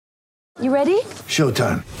You ready?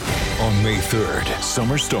 Showtime. On May 3rd,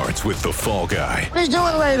 summer starts with The Fall Guy. Let's do it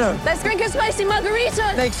later. Let's drink a spicy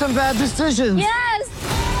margarita. Make some bad decisions. Yes.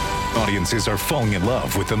 Audiences are falling in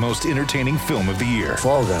love with the most entertaining film of the year.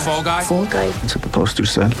 Fall Guy. Fall Guy? Fall Guy. That's what the poster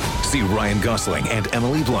said. See Ryan Gosling and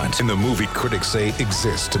Emily Blunt in the movie critics say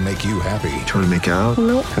exists to make you happy. Trying to make it out?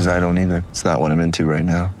 Nope. Because I don't either. It's not what I'm into right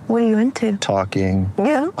now. What are you into? Talking.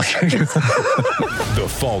 Yeah. The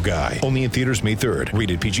Fall Guy. Only in theaters May 3rd.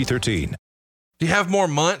 Rated PG-13. Do you have more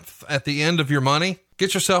month at the end of your money?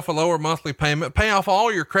 Get yourself a lower monthly payment, pay off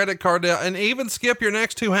all your credit card debt, and even skip your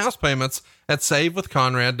next 2 house payments at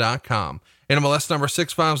savewithconrad.com. NMLS number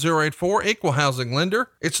 65084, equal housing lender.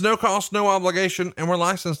 It's no cost, no obligation, and we're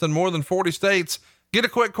licensed in more than 40 states. Get a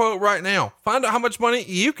quick quote right now. Find out how much money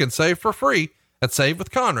you can save for free at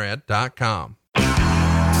savewithconrad.com.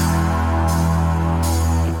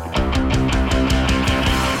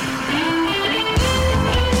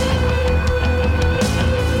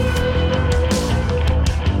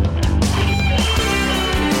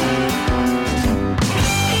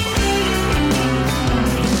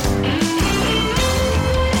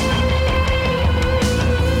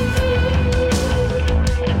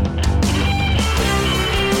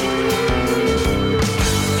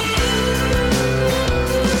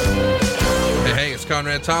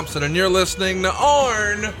 Conrad Thompson, and you're listening to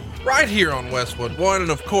Arn right here on Westwood One. And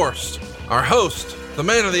of course, our host, the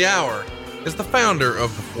man of the hour, is the founder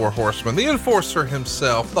of the Four Horsemen, the enforcer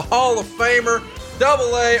himself, the Hall of Famer,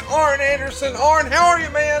 Double A, Arn Anderson. Arn, how are you,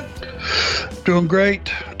 man? Doing great.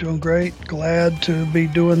 Glad to be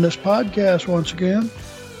doing this podcast once again.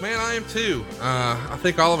 Man, I am too. I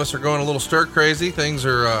think all of us are going a little stir crazy. Things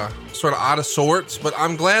are sort of out of sorts, but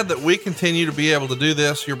I'm glad that we continue to be able to do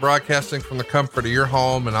this. You're broadcasting from the comfort of your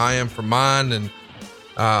home, and I am from mine. And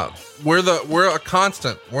we're a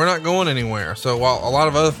constant. We're not going anywhere. So while a lot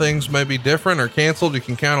of other things may be different or canceled, you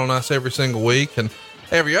can count on us every single week, and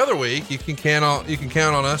every other week you can count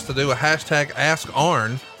on us to do a hashtag Ask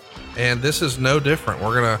Arn, and this is no different.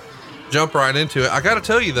 We're gonna jump right into it. I got to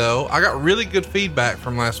tell you though, I got really good feedback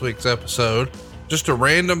from last week's episode. Just a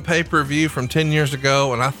random pay-per-view from 10 years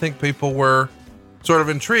ago. And I think people were sort of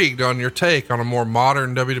intrigued on your take on a more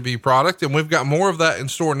modern WWE product. And we've got more of that in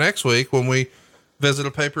store next week when we visit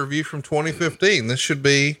a pay-per-view from 2015. This should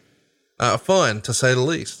be fun, to say the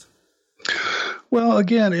least. Well,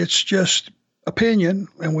 again, it's just opinion,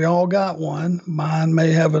 and we all got one. Mine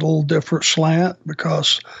may have a little different slant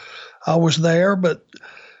because I was there, but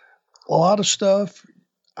a lot of stuff,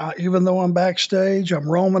 even though I'm backstage,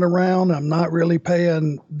 I'm roaming around. I'm not really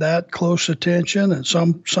paying that close attention, and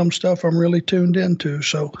some stuff I'm really tuned into.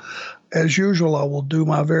 So, as usual, I will do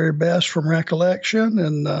my very best from recollection,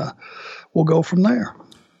 and we'll go from there.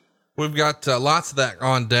 We've got lots of that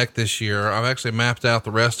on deck this year. I've actually mapped out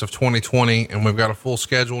the rest of 2020, and we've got a full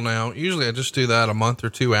schedule now. Usually, I just do that a month or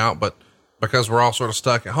two out, but because we're all sort of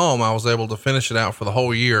stuck at home, I was able to finish it out for the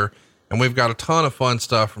whole year. And we've got a ton of fun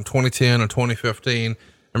stuff from 2010 and 2015.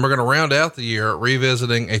 And we're going to round out the year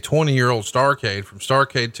revisiting a 20-year-old Starrcade from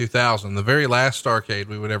Starrcade 2000, the very last Starrcade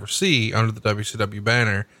we would ever see under the WCW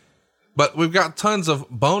banner. But we've got tons of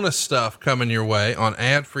bonus stuff coming your way on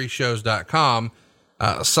adfreeshows.com.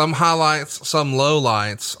 Some highlights, some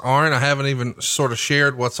lowlights. Arn, I haven't even sort of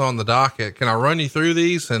shared what's on the docket. Can I run you through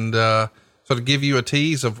these and sort of give you a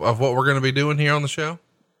tease of what we're going to be doing here on the show?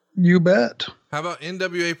 You bet. How about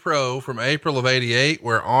NWA Pro from April of 88,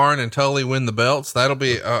 where Arn and Tully win the belts? That'll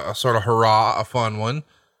be a sort of hurrah, a fun one.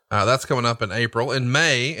 That's coming up in April. In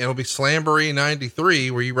May, it'll be Slamboree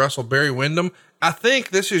 93, where you wrestled Barry Windham. I think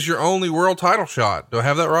this is your only world title shot. Do I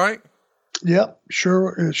have that right? Yep,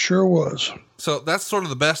 it sure was. So that's sort of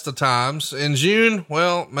the best of times. In June,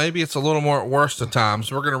 well, maybe it's a little more worst of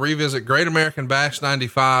times. We're going to revisit Great American Bash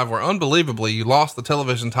 95, where unbelievably you lost the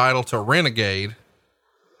television title to Renegade.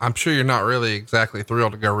 I'm sure you're not really exactly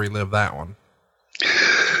thrilled to go relive that one.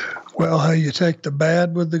 Well, how you take the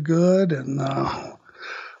bad with the good, and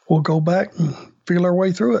we'll go back and feel our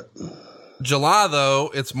way through it. July, though,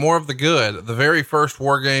 it's more of the good. The very first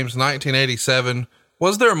War Games, 1987.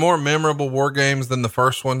 Was there more memorable War Games than the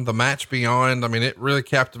first one? The Match Beyond? I mean, it really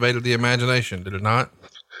captivated the imagination, did it not?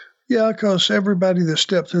 Yeah, because everybody that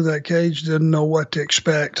stepped through that cage didn't know what to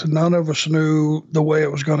expect. None of us knew the way it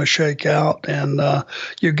was going to shake out, and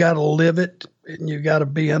you got to live it, and you got to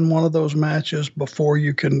be in one of those matches before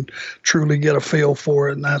you can truly get a feel for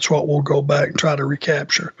it, and that's what we'll go back and try to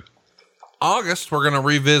recapture. August, we're going to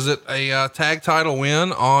revisit a tag title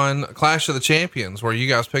win on Clash of the Champions, where you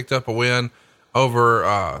guys picked up a win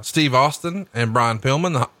over Steve Austin and Brian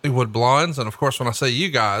Pillman, the Hollywood Blondes. And of course, when I say you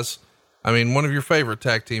guys, I mean, one of your favorite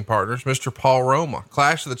tag team partners, Mr. Paul Roma.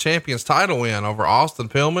 Clash of the Champions title win over Austin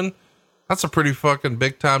Pillman. That's a pretty fucking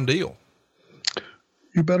big time deal.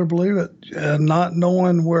 You better believe it. And not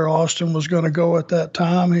knowing where Austin was going to go at that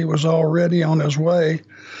time, he was already on his way.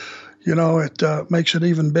 You know, it makes it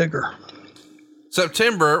even bigger.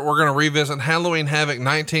 September, we're going to revisit Halloween Havoc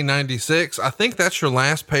 1996. I think that's your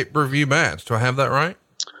last pay-per-view match. Do I have that right?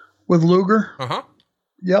 With Luger? Uh-huh.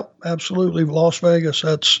 Yep, absolutely. Las Vegas.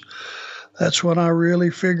 That's when I really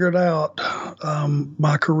figured out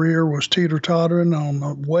my career was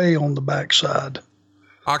teeter-tottering way on the backside.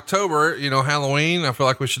 October, you know, Halloween, I feel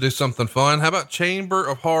like we should do something fun. How about Chamber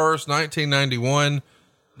of Horrors 1991?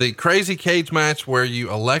 The crazy cage match where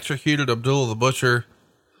you electrocuted Abdullah the Butcher.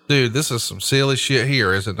 Dude, this is some silly shit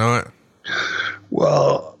here, is it not?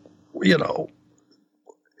 Well, you know,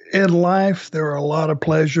 in life, there are a lot of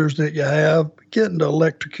pleasures that you have. Getting to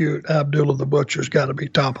electrocute Abdullah the Butcher's got to be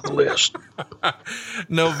top of the list.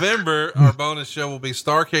 November, our bonus show will be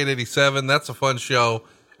Starrcade 87. That's a fun show.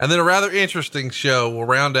 And then a rather interesting show will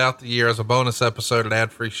round out the year as a bonus episode at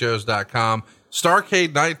adfreeshows.com.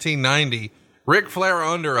 Starrcade 1990, Ric Flair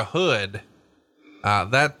under a hood.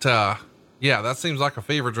 That seems like a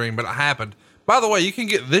fever dream, but it happened. By the way, you can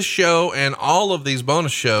get this show and all of these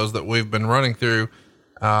bonus shows that we've been running through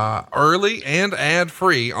early and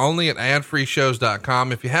ad-free only at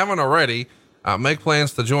adfreeshows.com. If you haven't already, make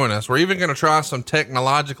plans to join us. We're even going to try some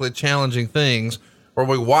technologically challenging things where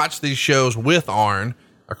we watch these shows with Arn.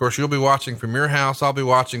 Of course, you'll be watching from your house. I'll be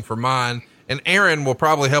watching from mine, and Aaron will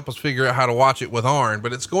probably help us figure out how to watch it with Arn,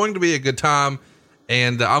 but it's going to be a good time.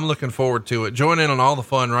 And I'm looking forward to it. Join in on all the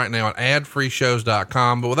fun right now at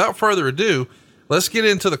adfreeshows.com. But without further ado, let's get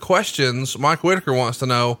into the questions. Mike Whitaker wants to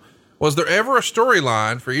know, was there ever a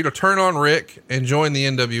storyline for you to turn on Rick and join the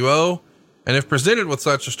NWO? And if presented with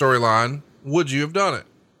such a storyline, would you have done it?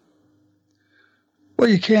 Well,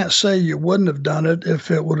 you can't say you wouldn't have done it if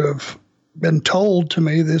it would have been told to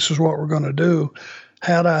me, this is what we're going to do.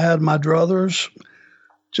 Had I had my druthers,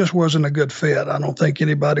 just wasn't a good fit. I don't think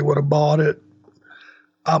anybody would have bought it.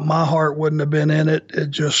 My heart wouldn't have been in it.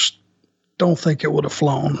 It just don't think it would have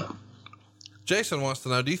flown. Jason wants to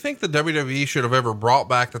know, do you think the WWE should have ever brought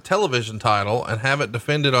back the television title and have it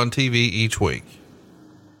defended on TV each week?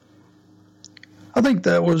 I think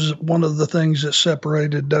that was one of the things that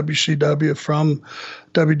separated WCW from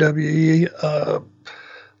WWE.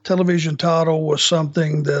 Television title was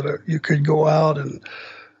something that you could go out and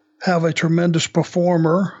have a tremendous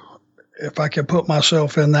performer, if I can put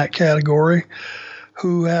myself in that category,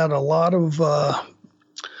 who had a lot of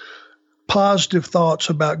positive thoughts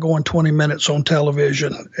about going 20 minutes on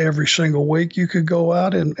television every single week. You could go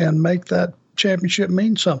out and make that championship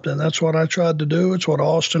mean something. That's what I tried to do. It's what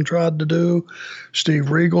Austin tried to do. Steve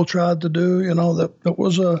Regal tried to do. You know, it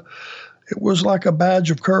was like a badge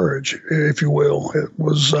of courage, if you will. It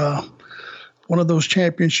was one of those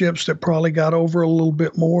championships that probably got over a little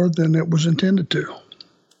bit more than it was intended to.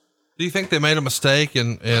 Do you think they made a mistake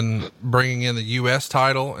in bringing in the U.S.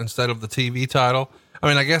 title instead of the TV title? I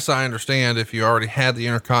mean, I guess I understand if you already had the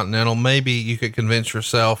Intercontinental, maybe you could convince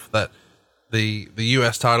yourself that the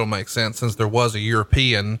U.S. title makes sense since there was a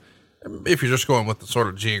European, if you're just going with the sort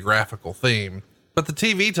of geographical theme. But the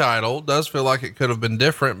TV title does feel like it could have been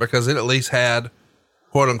different because it at least had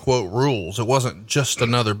quote unquote rules. It wasn't just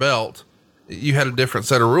another belt. You had a different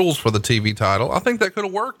set of rules for the TV title. I think that could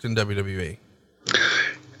have worked in WWE.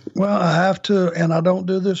 Well, I have to, and I don't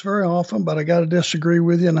do this very often, but I got to disagree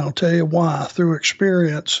with you, and I'll tell you why. Through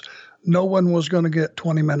experience, no one was going to get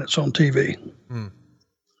 20 minutes on TV.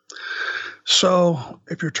 So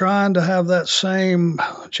if you're trying to have that same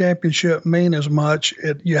championship mean as much,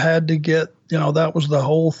 you had to get, that was the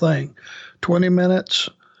whole thing. 20 minutes,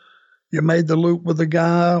 you made the loop with the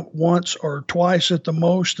guy once or twice at the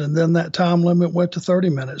most, and then that time limit went to 30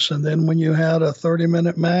 minutes. And then when you had a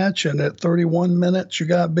 30-minute match and at 31 minutes you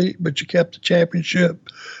got beat, but you kept the championship,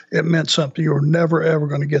 it meant something. You were never, ever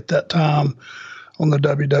going to get that time on the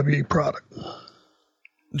WWE product.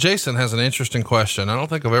 Jason has an interesting question. I don't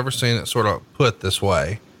think I've ever seen it sort of put this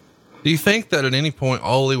way. Do you think that at any point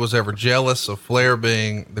Ole was ever jealous of Flair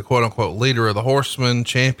being the quote unquote leader of the Horsemen,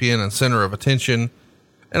 champion and center of attention?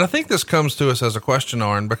 And I think this comes to us as a question,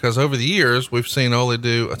 Arn, because over the years, we've seen Ole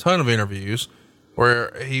do a ton of interviews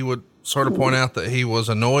where he would sort of point out that he was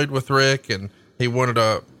annoyed with Rick and he wanted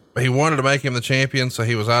to make him the champion. So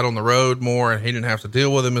he was out on the road more and he didn't have to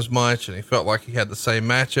deal with him as much. And he felt like he had the same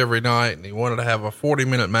match every night and he wanted to have a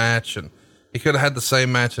 40-minute match and he could have had the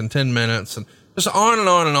same match in 10 minutes and just on and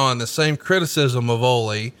on and on, the same criticism of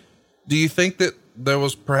Ole. Do you think that there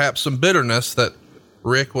was perhaps some bitterness that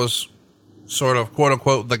Rick was sort of quote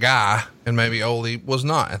unquote the guy, and maybe Ole was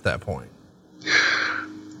not at that point?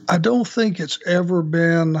 I don't think it's ever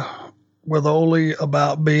been with Ole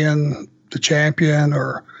about being the champion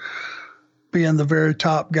or being the very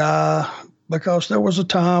top guy, because there was a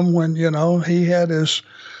time when, he had his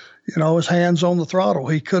hands on the throttle.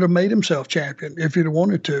 He could have made himself champion if he'd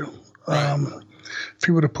wanted to. Right. If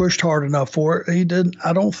he would have pushed hard enough for it. He didn't.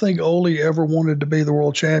 I don't think Ole ever wanted to be the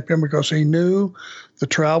world champion because he knew the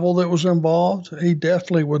travel that was involved. He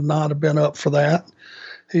definitely would not have been up for that.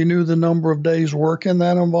 He knew the number of days working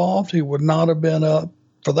that involved. He would not have been up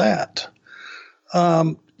for that.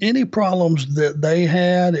 Any problems that they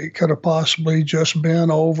had, it could have possibly just been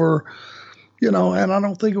over, and I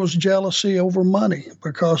don't think it was jealousy over money,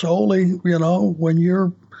 because Ole, when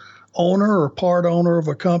you're owner or part owner of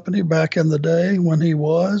a company back in the day when he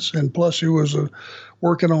was, and plus he was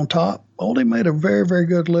working on top, Ole made a very, very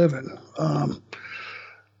good living.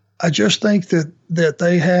 I just think that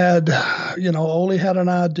they had, Ole had an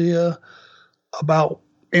idea about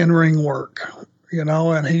in-ring work,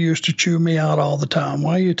 and he used to chew me out all the time.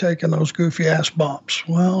 Why are you taking those goofy ass bumps?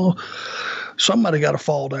 Well, somebody got to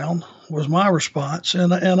fall down, was my response.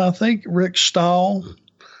 And I think Rick's style,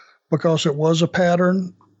 because it was a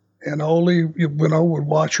pattern, and Ole, would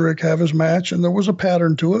watch Rick have his match, and there was a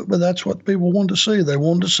pattern to it, but that's what people wanted to see. They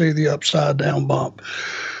wanted to see the upside down bump.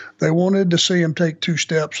 They wanted to see him take 2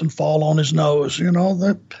 steps and fall on his nose.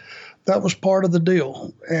 That was part of the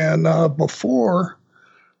deal. And before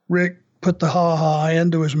Rick put the ha-ha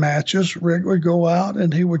into his matches, Rick would go out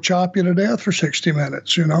and he would chop you to death for 60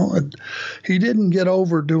 minutes, and he didn't get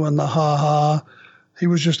over doing the ha-ha. He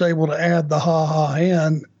was just able to add the ha-ha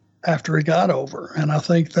in after he got over. And I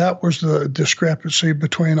think that was the discrepancy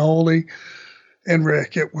between Ole and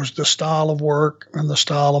Rick. It was the style of work and the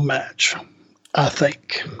style of match, I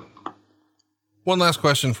think. One last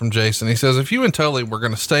question from Jason. He says, if you and Tully were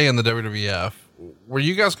going to stay in the WWF, were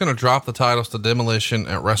you guys going to drop the titles to Demolition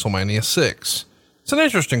at WrestleMania 6? It's an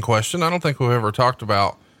interesting question. I don't think we've ever talked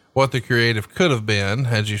about what the creative could have been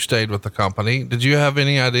had you stayed with the company. Did you have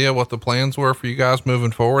any idea what the plans were for you guys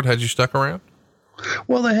moving forward had you stuck around?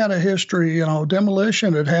 Well, they had a history.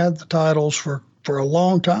 Demolition had the titles for a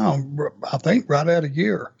long time, I think right at a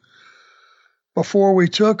year before we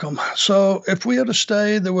took them. So if we had to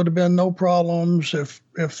stay, there would have been no problems. If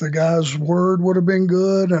the guy's word would have been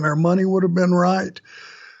good and our money would have been right,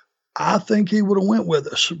 I think he would have went with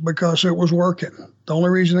us because it was working. The only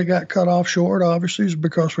reason it got cut off short, obviously, is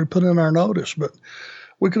because we put in our notice. But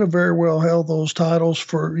we could have very well held those titles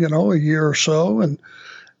for, a year or so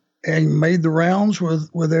and made the rounds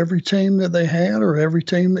with every team that they had or every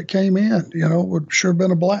team that came in. It would sure have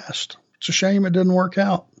been a blast. It's a shame it didn't work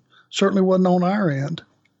out. Certainly wasn't on our end.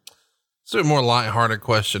 So a more lighthearted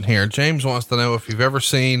question here. James wants to know if you've ever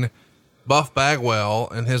seen Buff Bagwell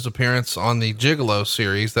and his appearance on the Gigolo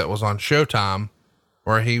series that was on Showtime,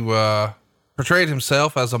 where he portrayed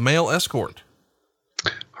himself as a male escort.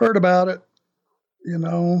 Heard about it.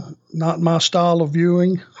 Not my style of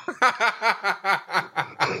viewing.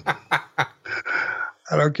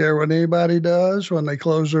 I don't care what anybody does when they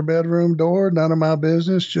close their bedroom door. None of my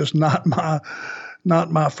business. Just not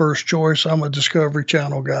my first choice. I'm a Discovery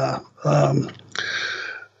Channel guy.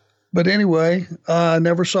 But anyway, I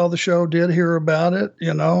never saw the show, did hear about it.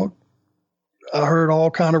 I heard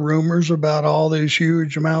all kind of rumors about all these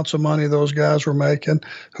huge amounts of money those guys were making.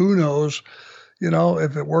 Who knows?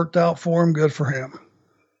 If it worked out for him, good for him.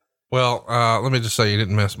 Well, let me just say you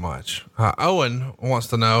didn't miss much. Owen wants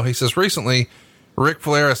to know, he says, recently Ric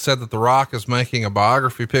Flair has said that The Rock is making a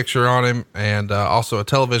biography picture on him and also a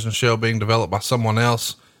television show being developed by someone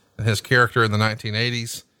else and his character in the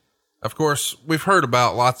 1980s. Of course, we've heard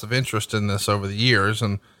about lots of interest in this over the years,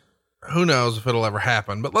 and who knows if it'll ever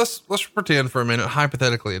happen, but let's pretend for a minute,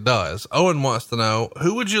 hypothetically it does. Owen wants to know,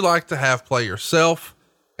 who would you like to have play yourself,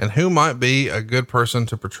 and who might be a good person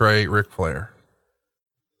to portray Ric Flair?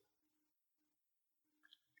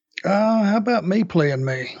 How about me playing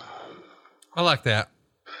me? I like that.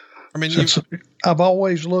 I mean, I've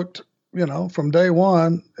always looked, from day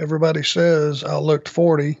one, everybody says I looked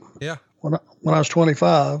 40. Yeah. When I was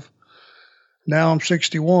 25. Now I'm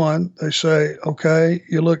 61. They say, okay,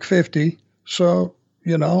 you look 50. So,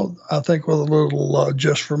 I think with a little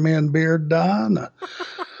Just for Men beard dye and a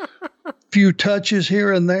few touches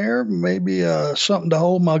here and there, maybe something to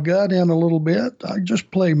hold my gut in a little bit, I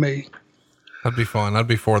just play me. That'd be fun. I'd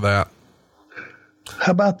be for that.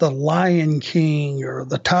 How about the Lion King or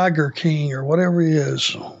the Tiger King or whatever he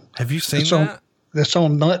is? Have you seen that? That's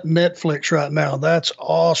on Netflix right now. That's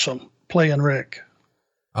awesome. Playing Rick.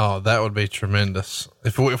 Oh, that would be tremendous.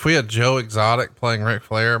 If we had Joe Exotic playing Ric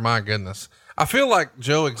Flair, my goodness. I feel like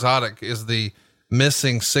Joe Exotic is the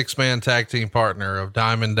missing 6-man tag team partner of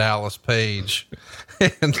Diamond Dallas Page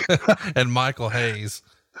and Michael Hayes.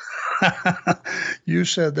 You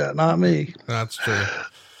said that, not me. That's true.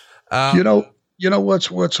 You know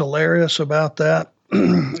what's hilarious about that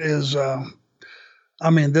is,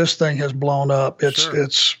 this thing has blown up.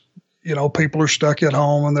 It's, people are stuck at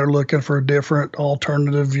home and they're looking for a different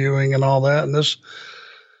alternative viewing and all that. And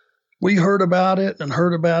we heard about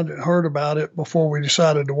it before we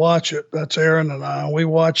decided to watch it. That's Aaron and I. We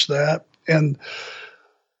watched that. And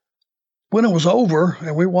when it was over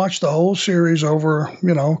and we watched the whole series over,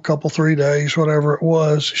 a couple, 3 days, whatever it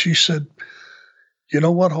was, she said, you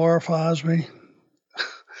know what horrifies me?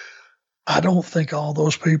 I don't think all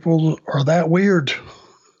those people are that weird.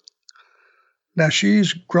 Now,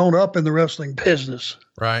 she's grown up in the wrestling business.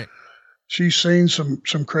 Right. She's seen some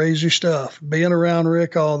crazy stuff. Being around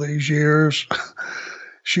Rick all these years,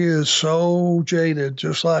 she is so jaded,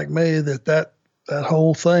 just like me, that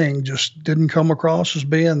whole thing just didn't come across as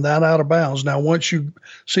being that out of bounds. Now, once you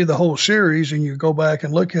see the whole series and you go back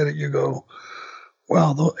and look at it, you go,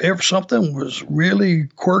 wow, something was really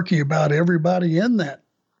quirky about everybody in that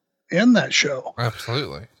show.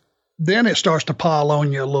 Absolutely. Then it starts to pile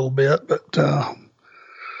on you a little bit, but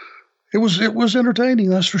it was entertaining,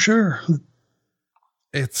 that's for sure.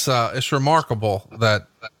 It's remarkable that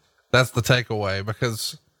that's the takeaway,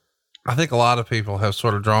 because I think a lot of people have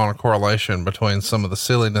sort of drawn a correlation between some of the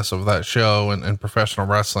silliness of that show and professional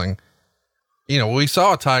wrestling. We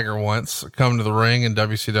saw a Tiger once come to the ring in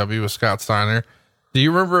WCW with Scott Steiner. Do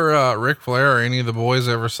you remember Ric Flair or any of the boys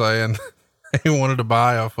ever saying he wanted to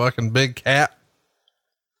buy a fucking big cat?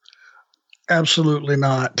 Absolutely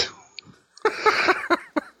not.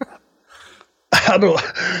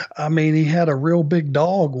 He had a real big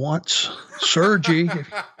dog once, Sergi,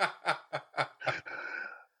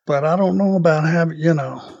 but I don't know about having,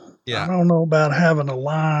 I don't know about having a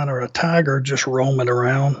lion or a tiger just roaming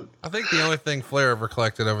around. I think the only thing Flair ever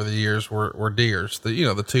collected over the years were deers, the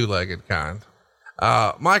 2-legged kind.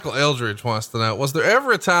 Michael Eldridge wants to know, was there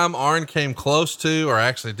ever a time Arn came close to, or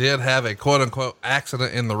actually did have a quote unquote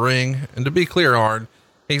accident in the ring? And to be clear, Arn,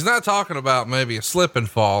 he's not talking about maybe a slip and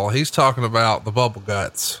fall. He's talking about the bubble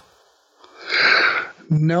guts.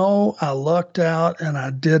 No, I lucked out and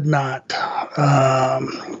I did not.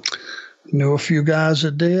 Knew a few guys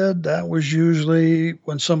that did. That was usually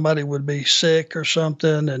when somebody would be sick or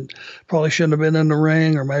something and probably shouldn't have been in the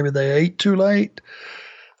ring, or maybe they ate too late.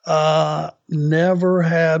 Never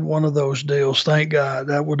had one of those deals. Thank God.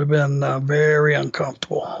 That would have been very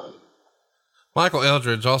uncomfortable. Michael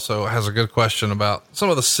Eldridge also has a good question about some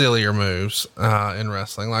of the sillier moves, in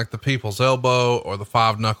wrestling, like the people's elbow or the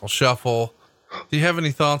 5-knuckle shuffle. Do you have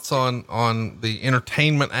any thoughts on the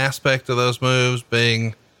entertainment aspect of those moves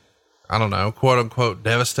being, I don't know, quote unquote,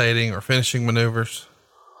 devastating or finishing maneuvers?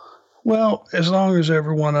 Well, as long as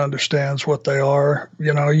everyone understands what they are,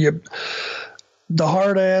 the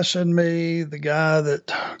hard ass in me, the guy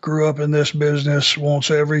that grew up in this business,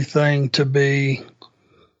 wants everything to be,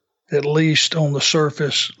 at least on the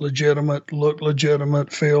surface, legitimate, look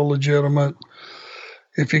legitimate, feel legitimate.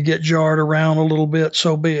 If you get jarred around a little bit,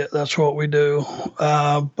 so be it. That's what we do.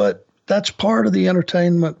 But that's part of the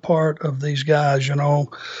entertainment part of these guys, The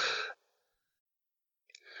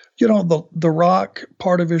Rock,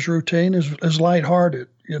 part of his routine is lighthearted,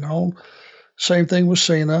 Same thing with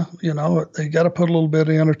Cena, they got to put a little bit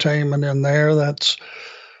of entertainment in there. That's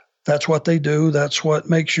what they do. That's what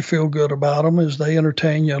makes you feel good about them, is they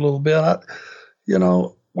entertain you a little bit.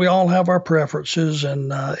 We all have our preferences,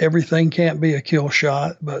 and everything can't be a kill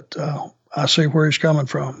shot, but I see where he's coming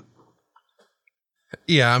from.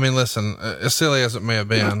 Yeah. Listen, as silly as it may have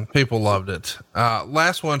been, people loved it.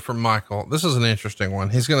 Last one from Michael. This is an interesting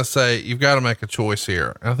one. He's going to say, you've got to make a choice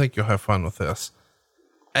here. And I think you'll have fun with this.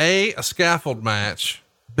 A scaffold match.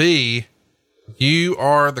 B, you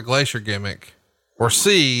are the Glacier gimmick. Or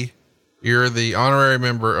C, you're the honorary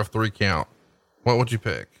member of 3 Count. What would you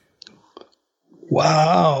pick?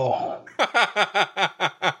 Wow.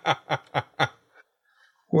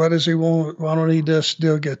 What does he want? Why don't he just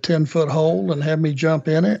still get a 10-foot hole and have me jump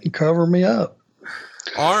in it and cover me up?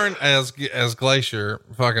 Arn as Glacier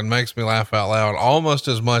fucking makes me laugh out loud almost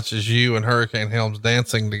as much as you and Hurricane Helms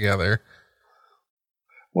dancing together.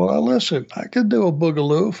 Well, listen, I could do a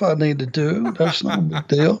boogaloo if I needed to. That's no big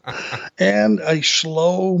deal. And a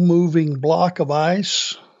slow moving block of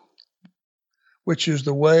ice, which is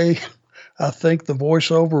the way I think the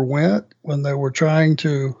voiceover went when they were trying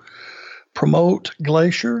to promote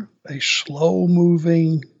Glacier, a slow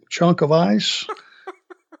moving chunk of ice.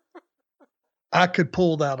 I could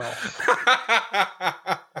pull that off.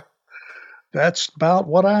 that's about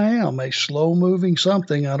what I am, a slow moving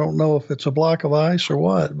something. I don't know if it's a block of ice or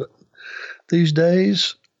what, but these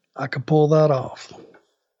days I can pull that off.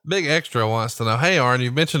 Big Extra wants to know, hey, Arn,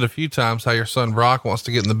 you've mentioned a few times how your son Brock wants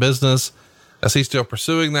to get in the business. Is he still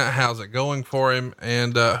pursuing that? How's it going for him?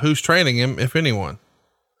 And who's training him, if anyone?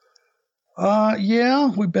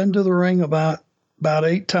 Yeah, we've been to the ring about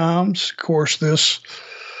 8 times. Of course, this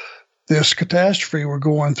catastrophe we're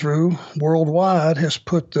going through worldwide has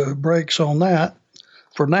put the brakes on that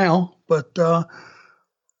for now, but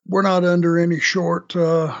we're not under any short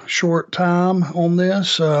time on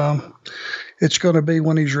this. It's going to be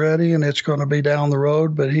when he's ready, and it's going to be down the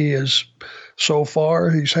road, but so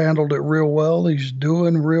far he's handled it real well. He's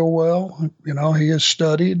doing real well. You know, he has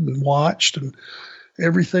studied and watched and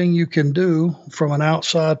everything you can do from an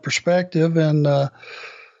outside perspective. And,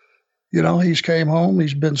 you know, he's came home,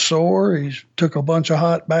 he's been sore, he's took a bunch of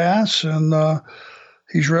hot baths, and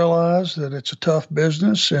he's realized that it's a tough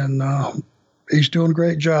business, and he's doing a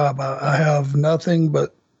great job. I have nothing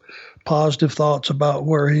but positive thoughts about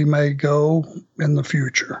where he may go in the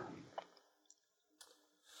future.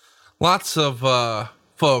 Lots of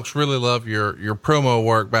folks really love your promo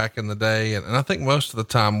work back in the day. And I think most of the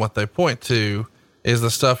time what they point to is the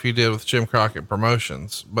stuff you did with Jim Crockett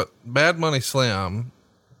Promotions. But Bad Money Slim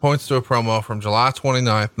points to a promo from July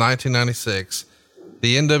 29th, 1996.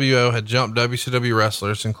 The NWO had jumped WCW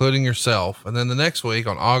wrestlers, including yourself. And then the next week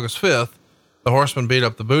on August 5th, the Horsemen beat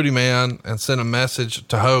up the Booty Man and sent a message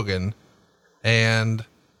to Hogan. And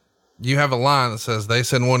you have a line that says, they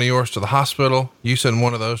send one of yours to the hospital, you send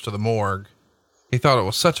one of those to the morgue. He thought it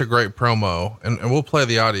was such a great promo, and we'll play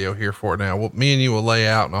the audio here for it now. Me and you will lay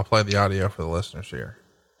out, and I'll play the audio for the listeners here.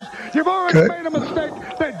 You've already made a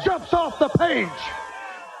mistake that jumps off the page.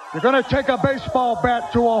 You're going to take a baseball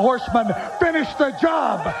bat to a horseman, finish the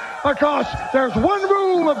job, because there's one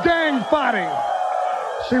rule of gang fighting.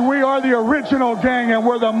 See, we are the original gang, and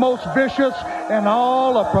we're the most vicious in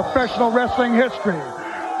all of professional wrestling history.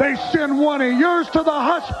 They send one of yours to the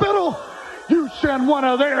hospital, you send one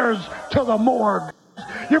of theirs to the morgue.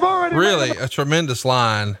 You've already really a tremendous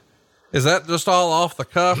line. Is that just all off the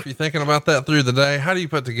cuff? You thinking about that through the day? How do you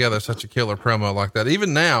put together such a killer promo like that?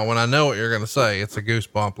 Even now, when I know what you're going to say, it's a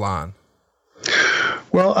goosebump line.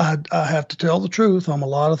 Well, I have to tell the truth. I'm a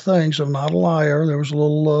lot of things. I'm not a liar. There was a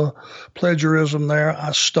little plagiarism there.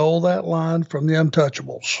 I stole that line from the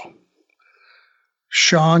Untouchables.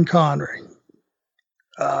 Sean Connery.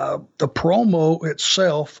 The promo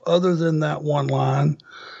itself, other than that one line,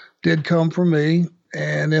 did come from me.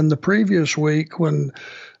 And in the previous week, when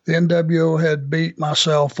the NWO had beat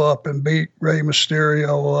myself up and beat Rey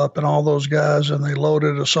Mysterio up and all those guys, and they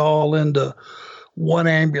loaded us all into one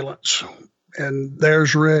ambulance. And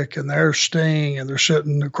there's Rick and there's Sting, and they're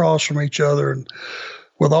sitting across from each other, and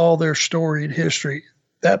with all their storied history,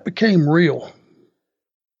 that became real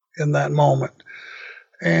in that moment.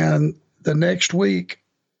 And the next week,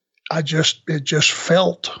 it just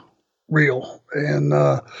felt real. And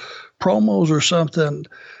promos are something,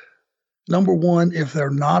 number one, if they're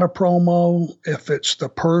not a promo, if it's the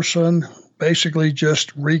person basically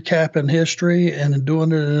just recapping history and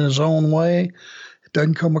doing it in his own way, it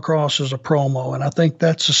doesn't come across as a promo. And I think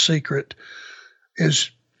that's the secret, is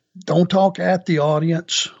don't talk at the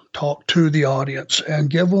audience, talk to the audience, and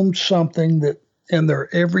give them something that in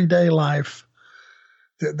their everyday life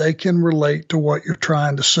that they can relate to what you're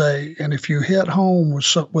trying to say. And if you hit home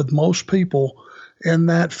with most people in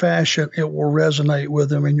that fashion, it will resonate with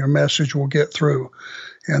them and your message will get through.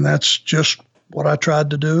 And that's just what I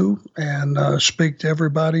tried to do, and speak to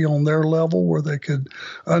everybody on their level where they could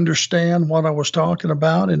understand what I was talking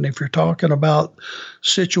about. And if you're talking about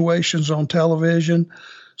situations on television,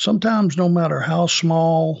 sometimes no matter how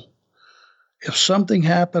small, if something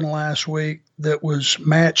happened last week that was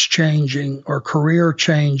match changing or career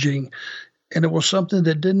changing, and it was something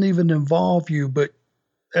that didn't even involve you, but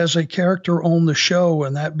as a character on the show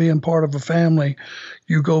and that being part of a family,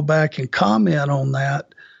 you go back and comment on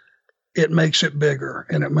that, it makes it bigger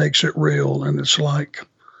and it makes it real. And it's like,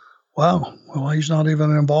 wow, well, he's not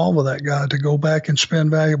even involved with that guy. To go back and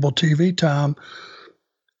spend valuable TV time,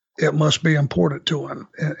 it must be important to him.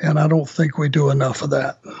 And I don't think we do enough of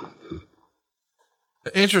that.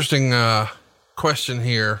 Interesting question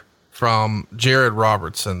here from Jared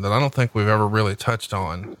Robertson that I don't think we've ever really touched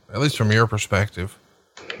on, at least from your perspective.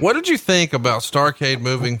 What did you think about Starrcade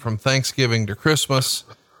moving from Thanksgiving to Christmas?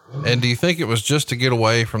 And do you think it was just to get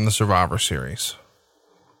away from the Survivor Series?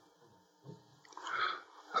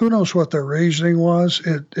 Who knows what their reasoning was?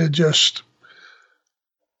 It just,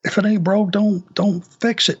 if it ain't broke, don't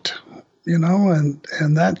fix it, you know.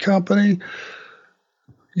 And that company,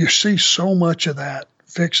 you see so much of that,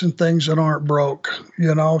 fixing things that aren't broke.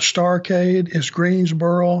 You know, Starrcade is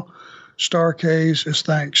Greensboro, Starrcade is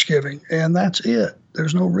Thanksgiving, and that's it.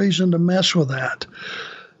 There's no reason to mess with that.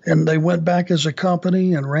 And they went back as a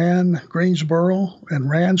company and ran Greensboro and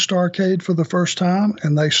ran Starrcade for the first time,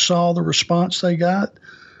 and they saw the response they got.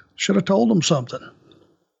 Should have told them something.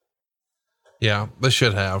 Yeah, they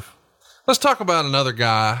should have. Let's talk about another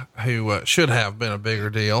guy who should have been a bigger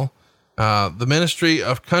deal. The Ministry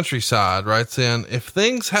of Countryside writes in, if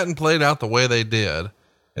things hadn't played out the way they did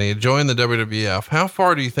and he had joined the WWF, how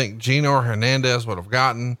far do you think Gino Hernandez would have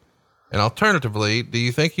gotten? And alternatively, do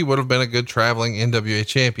you think he would have been a good traveling NWA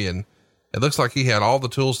champion? It looks like he had all the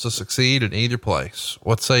tools to succeed in either place.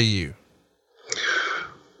 What say you?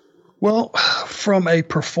 Well, from a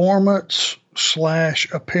performance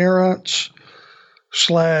 / appearance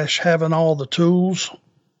 / having all the tools,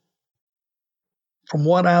 from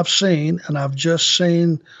what I've seen, and I've just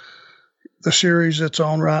seen the series that's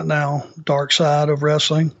on right now, Dark Side of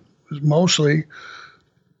Wrestling, is mostly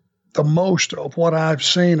the most of what I've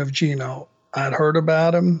seen of Gino. I'd heard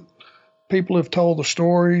about him. People have told the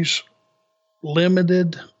stories,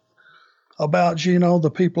 limited about Gino. The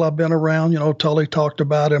people I've been around, you know, Tully talked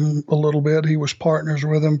about him a little bit. He was partners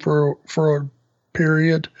with him for a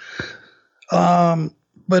period.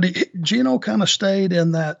 But Gino kind of stayed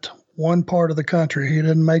in that one part of the country. He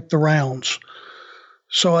didn't make the rounds.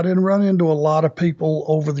 So I didn't run into a lot of people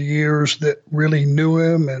over the years that really knew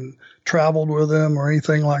him and traveled with him or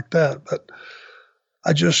anything like that. But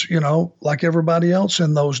I just, you know, like everybody else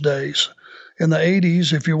in those days, in the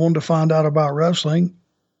 80s, if you wanted to find out about wrestling,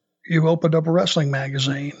 you opened up a wrestling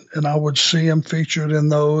magazine, and I would see him featured in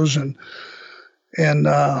those and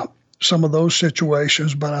some of those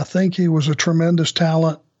situations. But I think he was a tremendous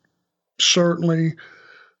talent, certainly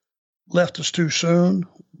left us too soon.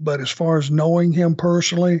 But as far as knowing him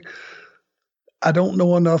personally, I don't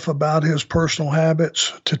know enough about his personal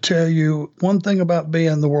habits to tell you one thing about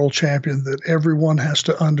being the world champion that everyone has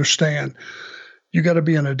to understand. You got to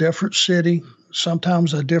be in a different city,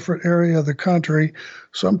 sometimes a different area of the country,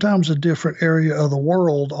 sometimes a different area of the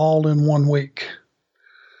world, all in 1 week.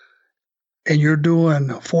 And you're doing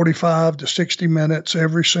 45 to 60 minutes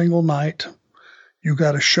every single night. You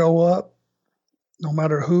got to show up. No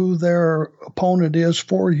matter who their opponent is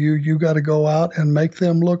for you, you got to go out and make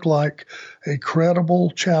them look like a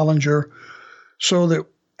credible challenger so that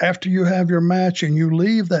after you have your match and you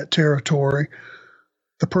leave that territory,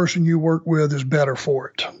 the person you work with is better for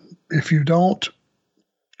it. If you don't,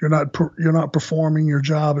 you're not performing your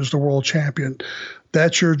job as the world champion.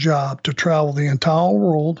 That's your job, to travel the entire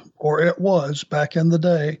world, or it was back in the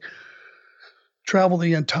day, travel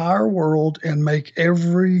the entire world and make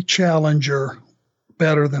every challenger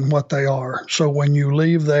better than what they are. So when you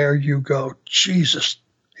leave there, you go, Jesus,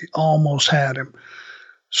 he almost had him.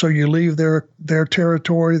 So you leave their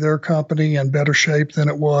territory, their company in better shape than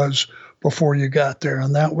it was before you got there.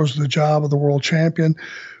 And that was the job of the world champion,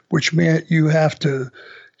 which meant you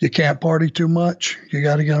can't party too much. You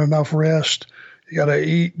got to get enough rest. You got to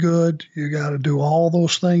eat good. You got to do all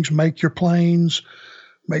those things, make your planes,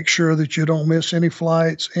 make sure that you don't miss any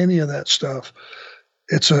flights, any of that stuff.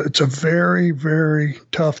 It's a very, very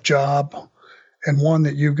tough job, and one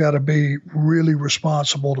that you've got to be really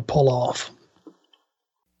responsible to pull off.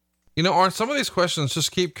 You know, Arn, some of these questions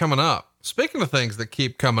just keep coming up. Speaking of things that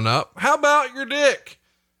keep coming up, how about your dick?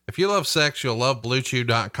 If you love sex, you'll love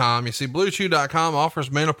BlueChew.com. You see, BlueChew.com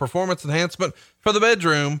offers male performance enhancement for the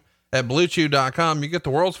bedroom. At BlueChew.com, you get the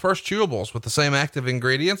world's first chewables with the same active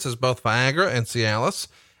ingredients as both Viagra and Cialis.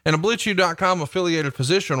 And a BlueChew.com affiliated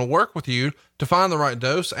physician will work with you to find the right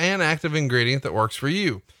dose and active ingredient that works for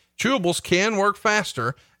you. Chewables can work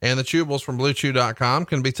faster, and the chewables from BlueChew.com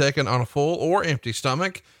can be taken on a full or empty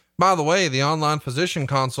stomach. By the way, the online physician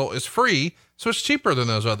consult is free, so it's cheaper than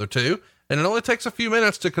those other two, and it only takes a few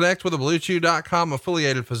minutes to connect with a BlueChew.com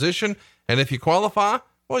affiliated physician. And if you qualify,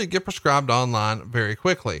 well, you get prescribed online very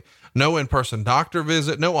quickly. No in-person doctor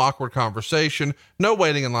visit, no awkward conversation, no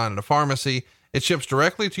waiting in line at a pharmacy. It ships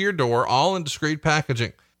directly to your door, all in discreet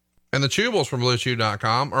packaging. And the chewables from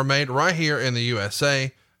BlueChew.com are made right here in the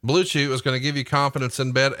USA. Blue Chew is going to give you confidence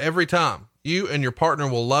in bed every time. You and your partner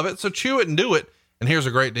will love it, so chew it and do it. And here's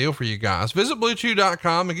a great deal for you guys. Visit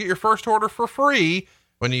BlueChew.com and get your first order for free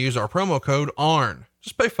when you use our promo code ARN.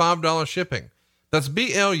 Just pay $5 shipping. That's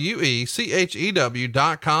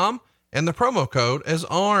BLUECHEW.com, and the promo code is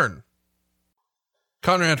ARN.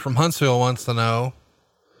 Conrad from Huntsville wants to know,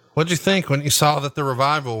 what'd you think when you saw that the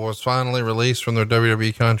Revival was finally released from their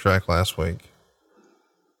WWE contract last week?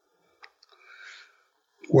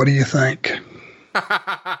 What do you think?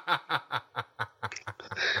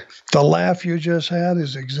 The laugh you just had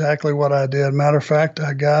is exactly what I did. Matter of fact,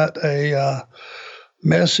 I got a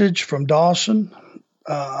message from Dawson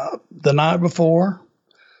the night before,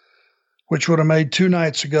 which would have made 2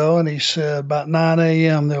 nights ago, and he said about 9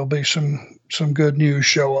 a.m. there'll be some good news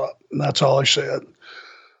show up, and that's all he said.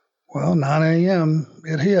 Well, 9 a.m.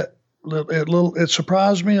 it hit. It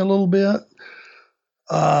surprised me a little bit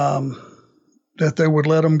that they would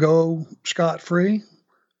let him go scot-free.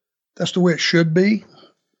 That's the way it should be.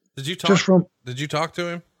 Did you talk to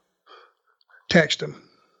him? Text him.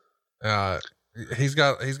 He's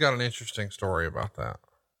got an interesting story about that.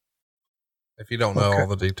 If you don't know all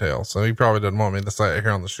the details, so he probably doesn't want me to say it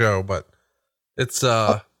here on the show, but it's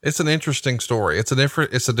an interesting story. It's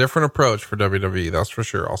a different approach for WWE. That's for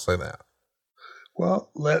sure. I'll say that.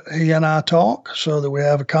 Well, let he and I talk so that we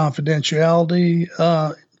have a confidentiality,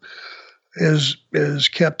 is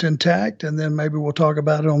kept intact. And then maybe we'll talk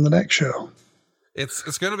about it on the next show.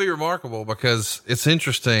 It's going to be remarkable because it's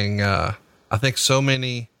interesting. I think so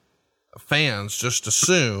many fans just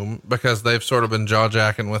assume, because they've sort of been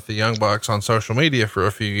jaw-jacking with the Young Bucks on social media for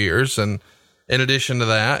a few years. And in addition to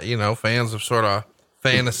that, fans have sort of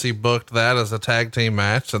fantasy booked that as a tag team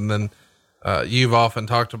match. And then, you've often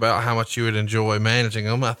talked about how much you would enjoy managing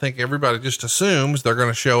them. I think everybody just assumes they're going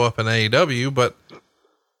to show up in AEW, but,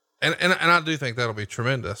 and I do think that'll be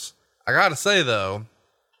tremendous. I got to say though,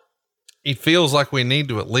 it feels like we need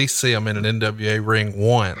to at least see them in an NWA ring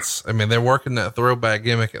once. I mean, they're working that throwback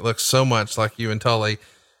gimmick. It looks so much like you and Tully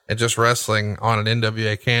and just wrestling on an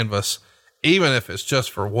NWA canvas, even if it's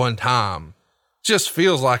just for one time, just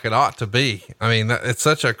feels like it ought to be. I mean, it's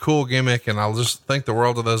such a cool gimmick, and I'll just think the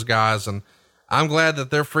world of those guys. And I'm glad that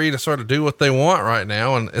they're free to sort of do what they want right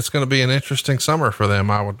now. And it's going to be an interesting summer for them.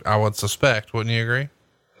 I would suspect. Wouldn't you agree?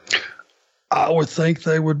 I would think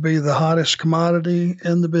they would be the hottest commodity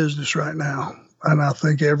in the business right now. And I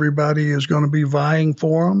think everybody is going to be vying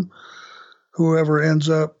for them. Whoever ends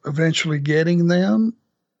up eventually getting them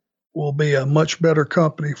will be a much better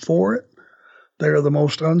company for it. They are the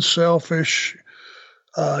most unselfish,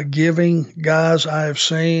 giving guys I have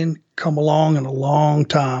seen come along in a long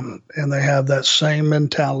time. And they have that same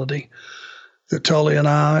mentality that Tully and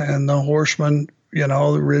I and the Horsemen, the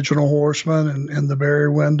original Horseman and the Barry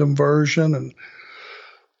Windham version, and,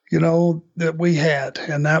 that we had,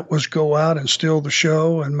 and that was go out and steal the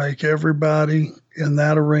show and make everybody in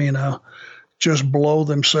that arena just blow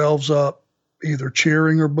themselves up, either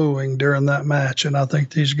cheering or booing during that match. And I think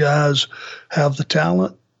these guys have the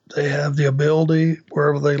talent. They have the ability.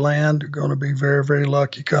 Wherever they land, they're going to be very, very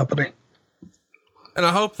lucky company. And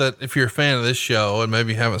I hope that if you're a fan of this show and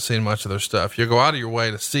maybe haven't seen much of their stuff, you'll go out of your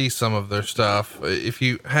way to see some of their stuff. If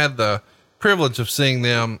you had the privilege of seeing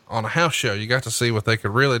them on a house show, you got to see what they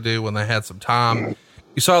could really do when they had some time.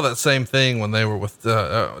 You saw that same thing when they were with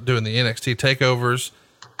doing the NXT takeovers.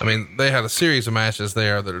 I mean, they had a series of matches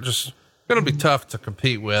there that are just going to be tough to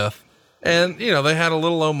compete with. And, they had a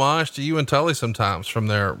little homage to you and Tully sometimes, from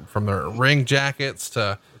their ring jackets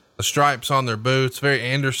to the stripes on their boots, very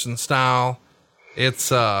Anderson style. It's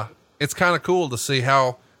kind of cool to see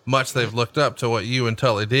how much they've looked up to what you and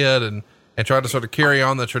Tully did and tried to sort of carry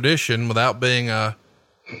on the tradition without being I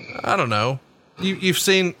don't know. You've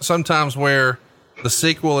seen sometimes where the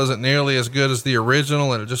sequel isn't nearly as good as the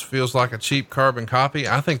original and it just feels like a cheap carbon copy.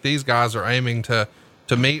 I think these guys are aiming to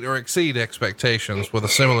meet or exceed expectations with a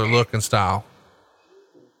similar look and style.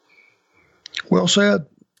 Well said.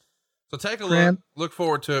 So take a look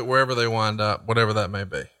forward to it wherever they wind up, whatever that may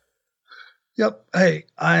be. Yep. Hey,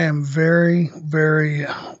 I am very, very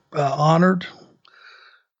honored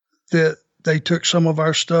that they took some of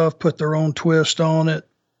our stuff, put their own twist on it.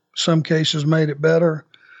 Some cases made it better.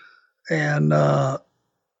 And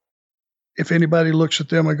if anybody looks at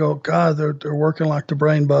them and go, God, they're working like the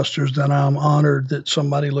Brain Busters, then I'm honored that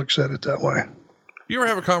somebody looks at it that way. You ever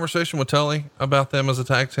have a conversation with Tully about them as a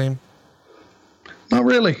tag team? Not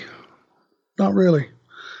really. Not really.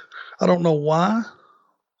 I don't know why.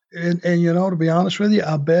 And to be honest with you,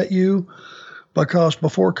 I bet you, because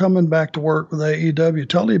before coming back to work with AEW,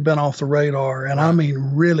 Tully had been off the radar, and I mean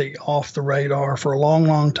really off the radar for a long,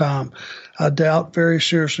 long time. I doubt very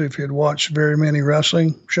seriously if he'd watched very many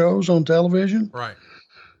wrestling shows on television. Right.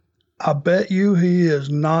 I bet you he is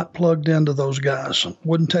not plugged into those guys.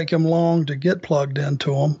 Wouldn't take him long to get plugged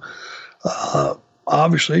into them.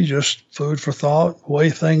 Obviously, just food for thought, the way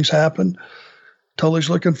things happen. Tully's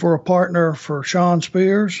looking for a partner for Shawn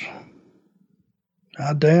Spears.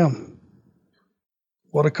 God damn.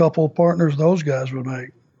 What a couple of partners those guys would make.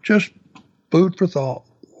 Just food for thought.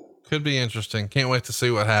 Could be interesting. Can't wait to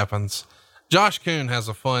see what happens. Josh Kuhn has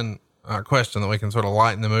a fun question that we can sort of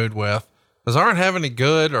lighten the mood with. Does Arn have any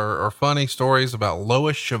good or funny stories about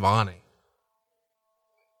Lois Shivani?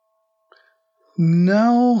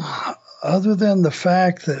 No, other than the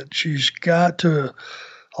fact that she's got to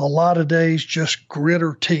a lot of days just grit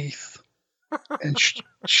her teeth and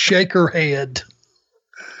shake her head.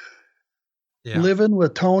 Yeah. Living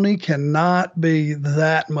with Tony cannot be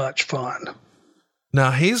that much fun.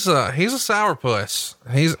 No, he's a sourpuss.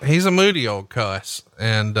 He's a moody old cuss.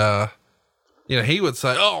 And, he would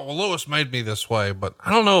say, "Oh, well, Lois made me this way," but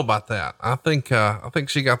I don't know about that. I think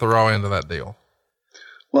she got the raw end of that deal.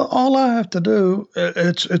 Well, all I have to do,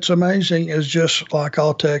 it's amazing, is just like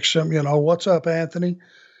I'll text him, "What's up, Anthony?"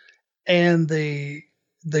 And the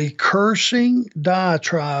cursing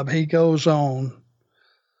diatribe he goes on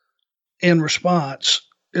in response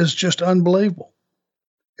is just unbelievable.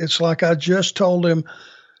 It's like I just told him,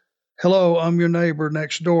 "Hello, I'm your neighbor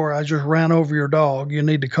next door. I just ran over your dog. You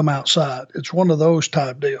need to come outside." It's one of those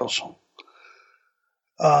type deals.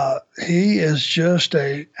 He is just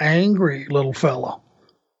a angry little fella.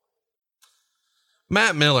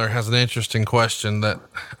 Matt Miller has an interesting question that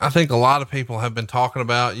I think a lot of people have been talking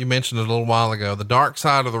about. You mentioned it a little while ago, the Dark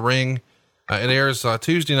Side of the Ring. It airs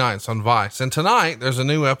Tuesday nights on Vice. And tonight there's a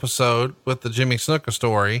new episode with the Jimmy Snuka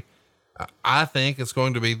story. I think it's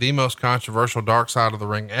going to be the most controversial Dark Side of the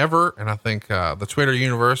Ring ever. And I think the Twitter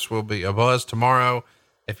universe will be abuzz tomorrow.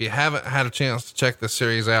 If you haven't had a chance to check this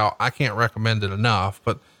series out, I can't recommend it enough.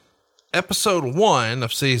 But episode 1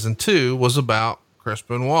 of season 2 was about Chris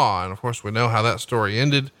Benoit. And of course we know how that story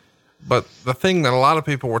ended, but the thing that a lot of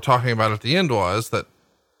people were talking about at the end was that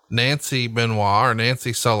Nancy Benoit, or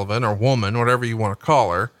Nancy Sullivan, or woman, whatever you want to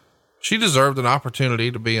call her, she deserved an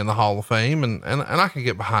opportunity to be in the Hall of Fame. And I can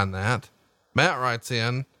get behind that. Matt writes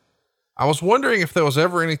in, "I was wondering if there was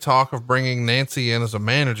ever any talk of bringing Nancy in as a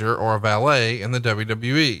manager or a valet in the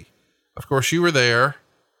WWE. Of course you were there,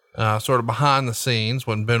 sort of behind the scenes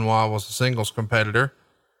when Benoit was a singles competitor.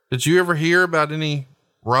 Did you ever hear about any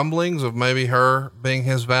rumblings of maybe her being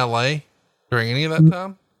his valet during any of that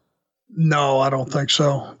time?" No, I don't think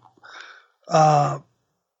so.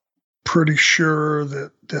 Pretty sure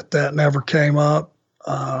that never came up.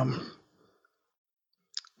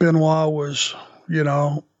 Benoit was,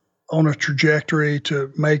 on a trajectory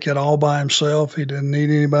to make it all by himself. He didn't need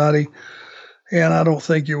anybody. And I don't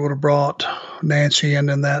think you would have brought Nancy in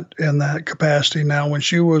that capacity. Now, when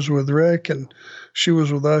she was with Rick and she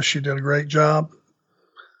was with us, she did a great job.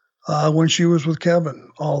 When she was with Kevin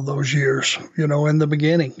all those years, in the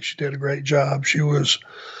beginning, she did a great job. She was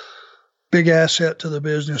big asset to the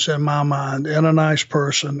business in my mind, and a nice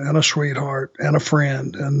person, and a sweetheart, and a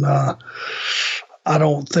friend. And I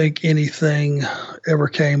don't think anything ever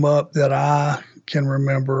came up that I can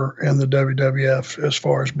remember in the WWF as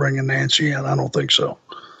far as bringing Nancy in. I don't think so.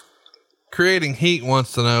 Creating Heat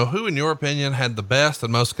wants to know, who in your opinion had the best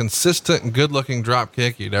and most consistent and good looking drop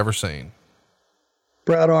kick you'd ever seen?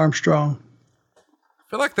 Brad Armstrong. I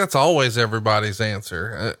feel like that's always everybody's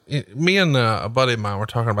answer. Me and a buddy of mine were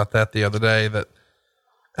talking about that the other day, that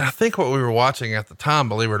I think what we were watching at the time,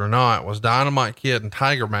 believe it or not, was Dynamite Kid and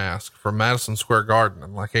Tiger Mask from Madison Square Garden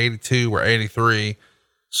in like 82 or 83.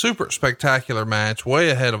 Super spectacular match, way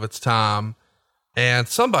ahead of its time. And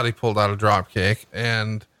somebody pulled out a drop kick,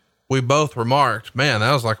 and we both remarked, "Man,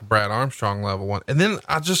 that was like a Brad Armstrong level one." And then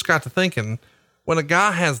I just got to thinking, when a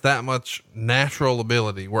guy has that much natural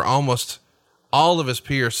ability, where almost all of his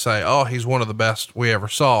peers say, "Oh, he's one of the best we ever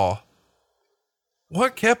saw,"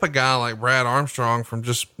 what kept a guy like Brad Armstrong from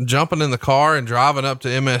just jumping in the car and driving up to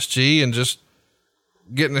MSG and just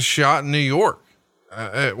getting a shot in New York?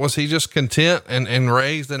 Was he just content and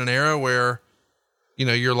raised in an era where,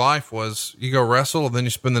 your life was, you go wrestle and then you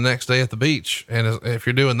spend the next day at the beach? And if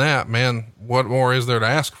you're doing that, man, what more is there to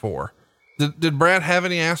ask for? Did Brad have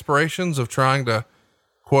any aspirations of trying to,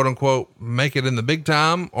 quote unquote, make it in the big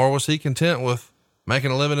time? Or was he content with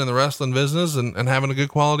making a living in the wrestling business and having a good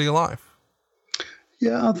quality of life?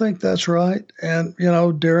 Yeah, I think that's right. And,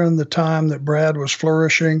 during the time that Brad was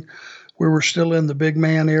flourishing, we were still in the big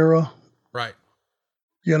man era. Right.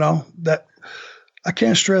 That I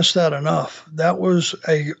can't stress that enough. That was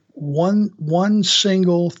a one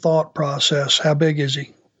single thought process. How big is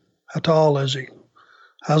he? How tall is he?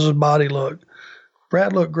 How's his body look?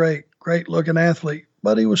 Brad looked great looking athlete,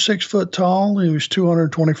 but he was 6 foot tall. And he was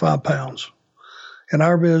 225 pounds. In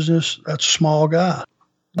our business, that's a small guy.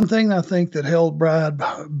 One thing I think that held Brad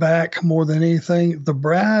back more than anything, the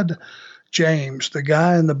Brad James, the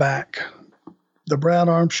guy in the back, the Brad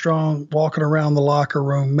Armstrong walking around the locker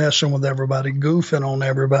room, messing with everybody, goofing on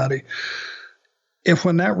everybody. If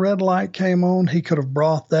when that red light came on, he could have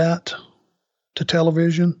brought that to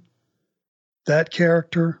television, that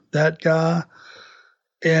character, that guy,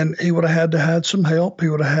 and he would have had to had some help. He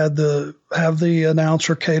would have had to have the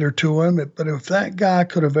announcer cater to him. But if that guy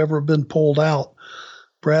could have ever been pulled out,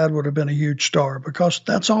 Brad would have been a huge star, because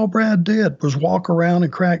that's all Brad did was walk around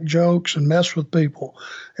and crack jokes and mess with people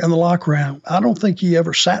in the locker room. I don't think he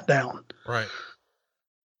ever sat down. Right.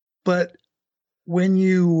 But when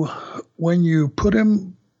you put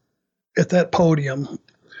him at that podium,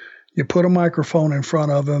 you put a microphone in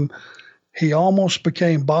front of him, he almost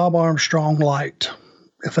became Bob Armstrong light,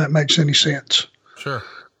 if that makes any sense. Sure.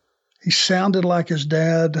 He sounded like his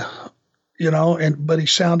dad, but he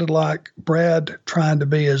sounded like Brad trying to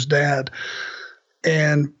be his dad.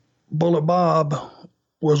 And Bullet Bob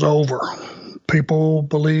was over. People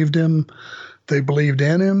believed him. They believed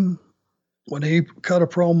in him. When he cut a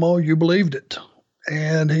promo, you believed it.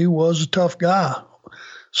 And he was a tough guy.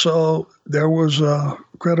 So there was a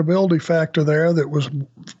credibility factor there that was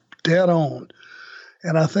dead on.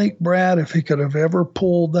 And I think Brad, if he could have ever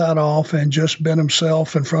pulled that off and just been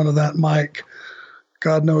himself in front of that mic,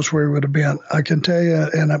 God knows where he would have been. I can tell you,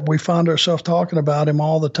 and we find ourselves talking about him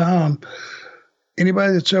all the time.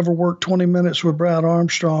 Anybody that's ever worked 20 minutes with Brad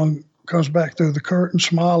Armstrong comes back through the curtain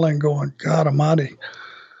smiling, going, God almighty,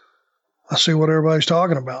 I see what everybody's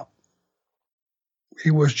talking about. He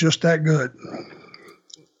was just that good.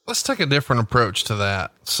 Let's take a different approach to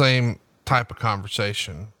that same type of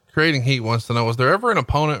conversation. Creating Heat wants to know, was there ever an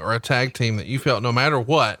opponent or a tag team that you felt no matter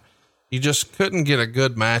what, you just couldn't get a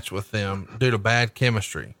good match with them due to bad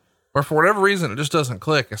chemistry, or for whatever reason, it just doesn't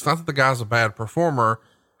click? It's not that the guy's a bad performer.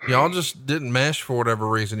 Y'all just didn't mesh for whatever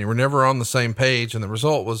reason. You were never on the same page, and the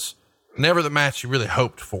result was never the match you really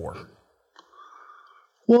hoped for.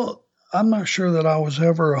 Well, I'm not sure that I was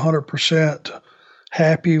ever 100%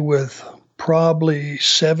 happy with probably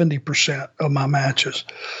 70% of my matches,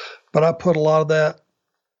 but I put a lot of that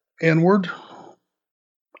inward.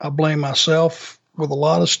 I blame myself with a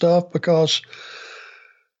lot of stuff because,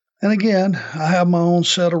 and again, I have my own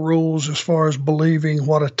set of rules as far as believing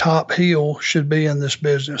what a top heel should be in this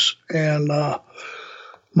business. And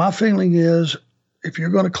my feeling is, if you're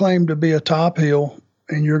going to claim to be a top heel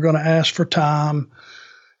and you're going to ask for time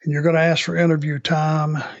and you're going to ask for interview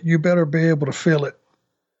time, you better be able to fill it.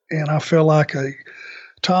 And I feel like a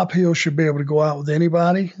top heel should be able to go out with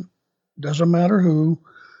anybody, doesn't matter who,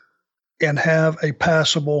 and have a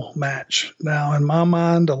passable match. Now, in my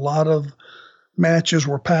mind, a lot of matches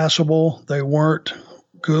were passable. They weren't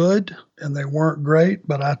good and they weren't great,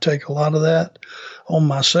 but I take a lot of that on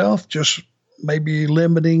myself, just maybe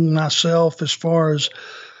limiting myself as far as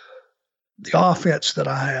the offense that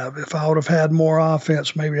I have. If I would have had more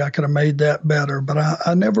offense, maybe I could have made that better. But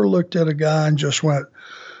I never looked at a guy and just went,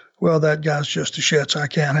 well, that guy's just a shits, I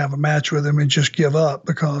can't have a match with him, and just give up.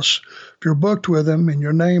 Because if you're booked with him and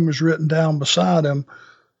your name is written down beside him,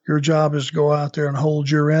 your job is to go out there and hold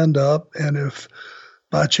your end up. And if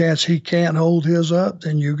by chance he can't hold his up,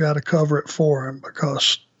 then you got to cover it for him,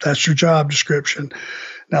 because that's your job description.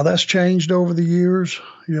 Now, that's changed over the years,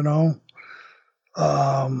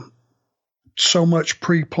 so much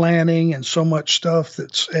pre-planning and so much stuff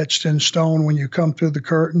that's etched in stone when you come through the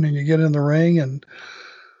curtain and you get in the ring. And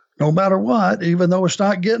no matter what, even though it's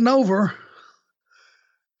not getting over,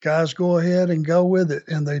 guys go ahead and go with it,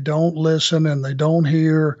 and they don't listen and they don't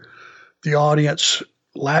hear the audience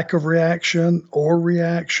lack of reaction or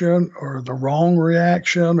the wrong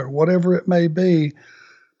reaction or whatever it may be.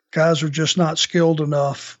 Guys are just not skilled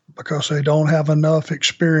enough because they don't have enough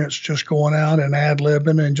experience just going out and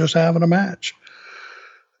ad-libbing and just having a match.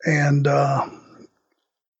 And I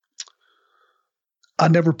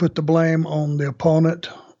never put the blame on the opponent.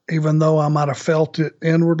 Even though I might have felt it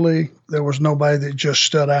inwardly, there was nobody that just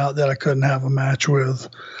stood out that I couldn't have a match with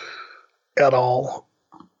at all,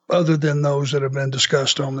 other than those that have been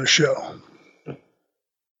discussed on this show.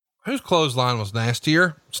 Whose clothesline was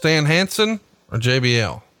nastier, Stan Hansen or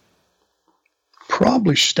JBL?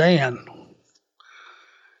 Probably Stan.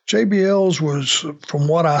 JBL's was, from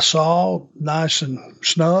what I saw, nice and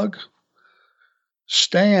snug.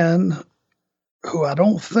 Stan, who I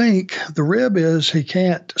don't think the rib is, he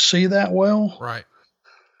can't see that well. Right.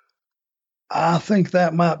 I think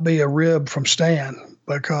that might be a rib from Stan,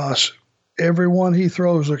 because every one he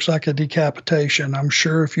throws looks like a decapitation. I'm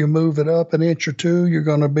sure if you move it up an inch or two, you're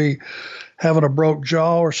going to be having a broke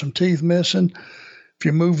jaw or some teeth missing. If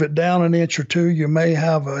you move it down an inch or two, you may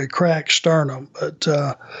have a cracked sternum. But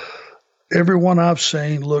every one I've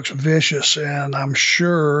seen looks vicious, and I'm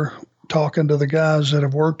sure, talking to the guys that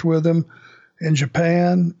have worked with him in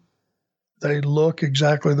Japan, they look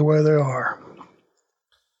exactly the way they are.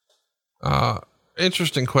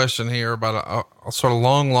 interesting question here about a sort of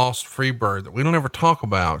long lost free bird that we don't ever talk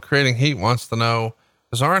about. Creating Heat wants to know,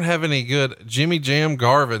 does Arn have any good Jimmy Jam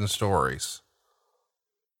Garvin stories?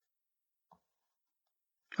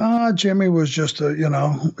 Jimmy was just he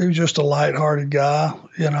was just a lighthearted guy.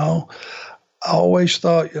 I always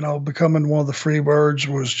thought, becoming one of the Freebirds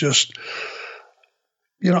was just,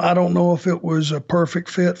 I don't know if it was a perfect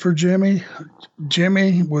fit for Jimmy.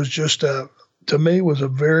 Jimmy was just to me, was a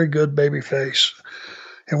very good baby face.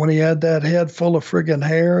 And when he had that head full of friggin'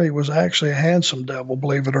 hair, he was actually a handsome devil,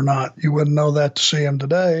 believe it or not. You wouldn't know that to see him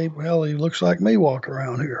today. Well, he looks like me walking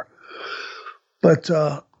around here. But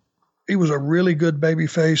he was a really good baby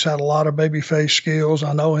face, had a lot of baby face skills.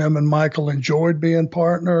 I know him and Michael enjoyed being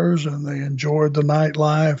partners, and they enjoyed the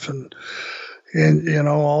nightlife and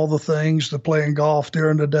all the things, the playing golf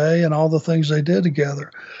during the day and all the things they did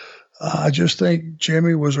together. I just think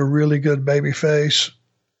Jimmy was a really good baby face.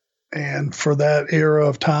 And for that era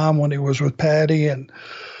of time when he was with Patty, and,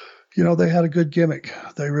 they had a good gimmick.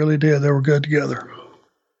 They really did. They were good together.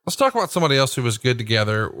 Let's talk about somebody else who was good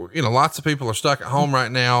together. Lots of people are stuck at home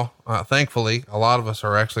right now. Thankfully, a lot of us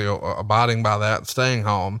are actually abiding by that and staying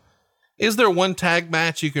home. Is there one tag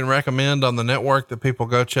match you can recommend on the network that people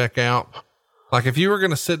go check out? Like if you were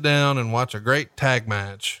going to sit down and watch a great tag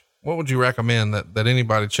match, what would you recommend that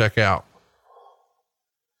anybody check out?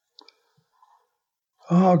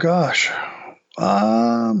 Oh gosh.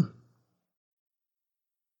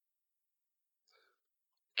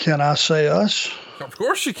 Can I say us? Of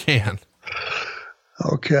course you can.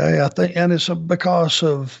 Okay. I think, and it's because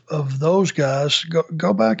of those guys.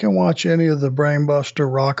 Go back and watch any of the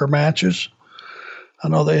Brainbuster Rocker matches. I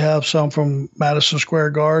know they have some from Madison Square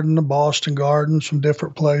Garden, the Boston Garden, some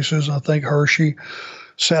different places. I think Hershey,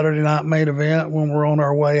 Saturday Night Main Event when we're on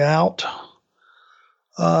our way out.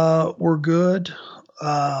 We're good.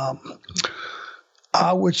 I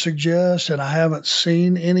would suggest, and I haven't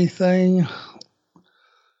seen anything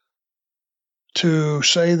to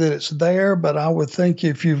say that it's there, but I would think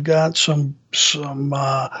if you've got some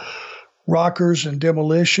Rockers and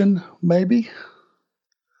Demolition, maybe.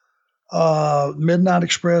 Midnight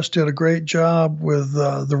Express did a great job with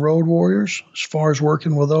the Road Warriors as far as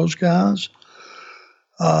working with those guys.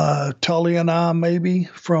 Tully and I, maybe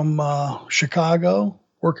from Chicago,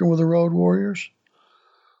 working with the Road Warriors.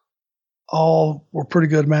 All were pretty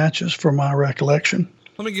good matches from my recollection.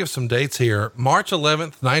 Let me give some dates here. March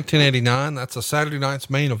 11th, 1989. That's a Saturday night's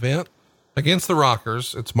main event against the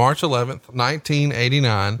Rockers. It's March 11th,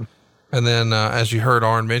 1989. And then, as you heard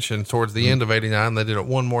Arn mention, towards the end of 89, they did it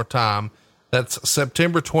one more time. That's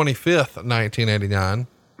September 25th, 1989.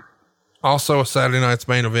 Also a Saturday night's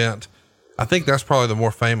main event. I think that's probably the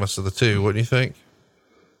more famous of the two. Wouldn't you think?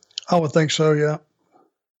 I would think so. Yeah.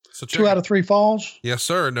 So 2 out of 3 falls. Yes,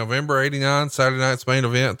 sir. November 89, Saturday night's main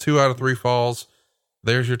event, 2 out of 3 falls.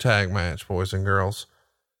 There's your tag match, boys and girls.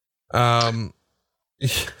 Are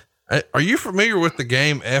you familiar with the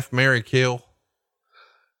game F, Marry, Kill?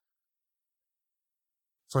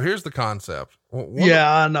 So here's the concept.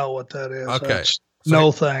 I know what that is. Okay.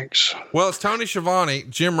 No thanks. Well, it's Tony Schiavone,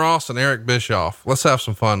 Jim Ross, and Eric Bischoff. Let's have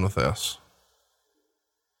some fun with this.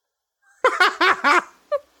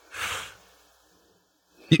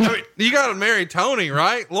 You got to marry Tony,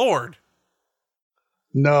 right? Lord.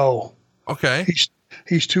 No. Okay.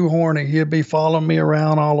 He's too horny. He'd be following me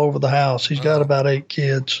around all over the house. He's got about 8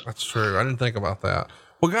 kids. That's true. I didn't think about that.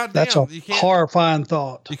 Well, goddamn, that's a horrifying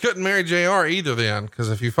thought. You couldn't marry JR either then, because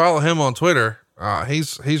if you follow him on Twitter,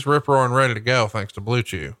 he's rip roaring ready to go thanks to Blue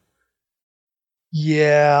Chew.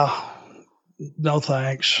 Yeah. No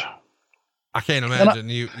thanks. I can't imagine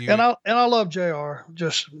you. And I love JR.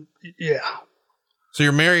 Just yeah. So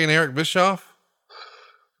you're marrying Eric Bischoff?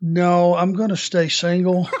 No, I'm going to stay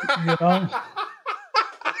single.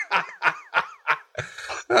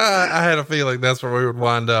 I had a feeling that's where we would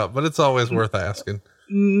wind up, but it's always worth asking.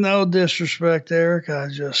 No disrespect, Eric. I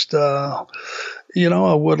just, I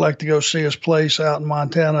would like to go see his place out in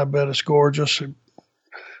Montana. I bet it's gorgeous.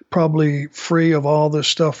 Probably free of all this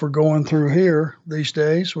stuff we're going through here these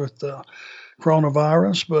days with the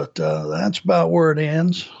coronavirus, but that's about where it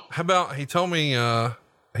ends. How about he told me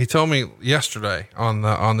yesterday on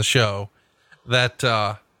the show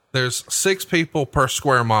that there's 6 people per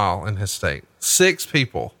square mile in his state. 6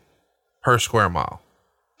 people per square mile.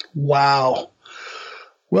 Wow.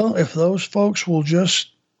 Well, if those folks will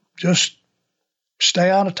just stay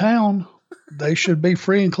out of town, they should be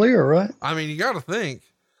free and clear, right? I mean, you got to think.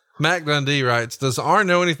 Mac Dundee writes, does Arn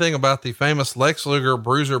know anything about the famous Lex Luger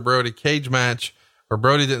Bruiser Brody cage match where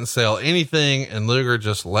Brody didn't sell anything and Luger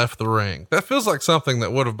just left the ring? That feels like something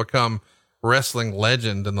that would have become wrestling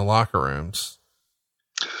legend in the locker rooms.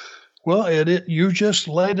 Well, you just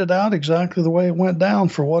laid it out exactly the way it went down.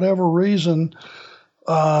 For whatever reason,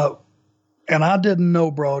 and I didn't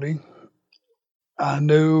know Brody. I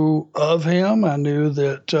knew of him. I knew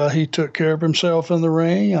that he took care of himself in the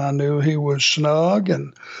ring. I knew he was snug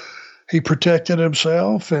and he protected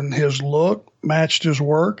himself, and his look matched his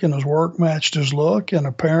work and his work matched his look. And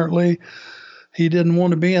apparently he didn't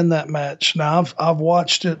want to be in that match. Now I've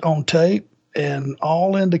watched it on tape, and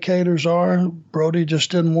all indicators are Brody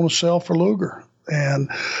just didn't want to sell for Luger. And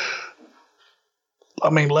I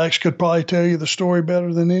mean, Lex could probably tell you the story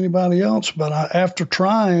better than anybody else, but after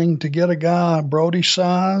trying to get a guy Brody's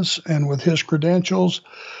size and with his credentials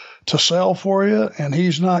to sell for you, and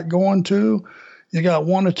he's not going to, you got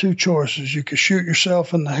one or two choices. You could shoot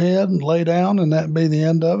yourself in the head and lay down, and that'd be the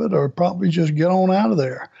end of it, or probably just get on out of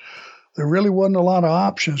there. There really wasn't a lot of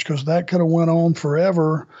options, because that could have went on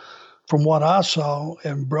forever from what I saw,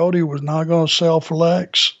 and Brody was not going to sell for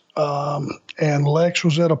Lex. And Lex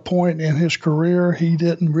was at a point in his career he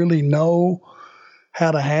didn't really know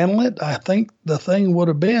how to handle it. I think the thing would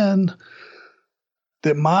have been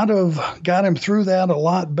that might have got him through that a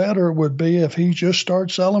lot better would be if he just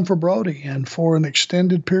started selling for Brody and for an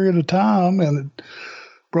extended period of time, and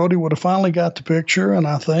Brody would have finally got the picture, and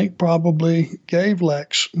I think probably gave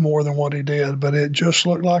Lex more than what he did. But it just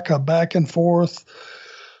looked like a back and forth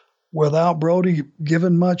without Brody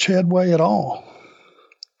giving much headway at all.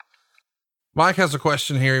 Mike has a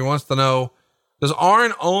question here. He wants to know, does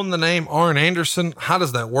Arn own the name Arn Anderson? How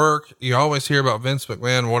does that work? You always hear about Vince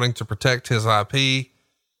McMahon wanting to protect his IP.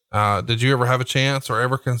 Did you ever have a chance or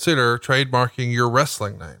ever consider trademarking your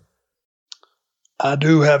wrestling name? I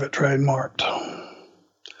do have it trademarked.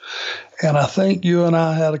 And I think you and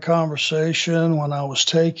I had a conversation when I was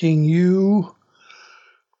taking you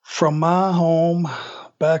from my home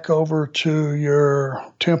back over to your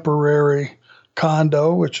temporary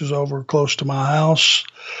condo, which is over close to my house.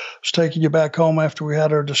 I was taking you back home after we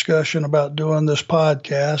had our discussion about doing this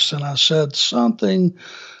podcast, and I said something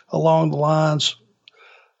along the lines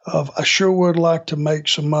of, I sure would like to make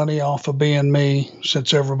some money off of being me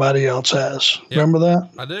since everybody else has. Yep. Remember that?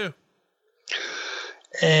 I do.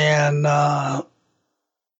 And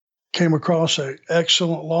came across an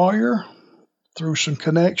excellent lawyer through some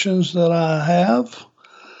connections that I have.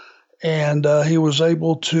 And he was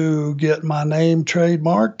able to get my name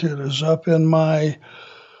trademarked. It is up in my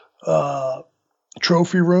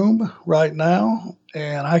trophy room right now.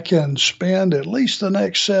 And I can spend at least the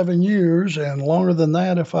next 7 years and longer than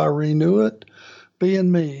that if I renew it,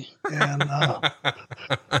 being me. And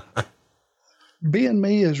being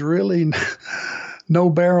me is really no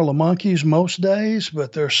barrel of monkeys most days,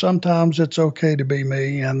 but there's sometimes it's okay to be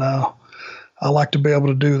me. And I like to be able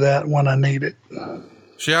to do that when I need it.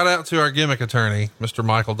 Shout out to our gimmick attorney, Mr.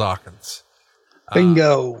 Michael Dawkins.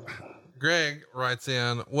 Bingo. Greg writes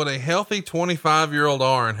in, would a healthy 25-year-old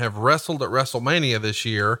Arn have wrestled at WrestleMania this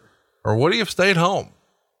year, or would he have stayed home?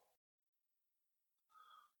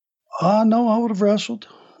 No, I would have wrestled.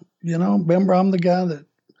 You know, remember, I'm the guy that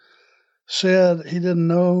said he didn't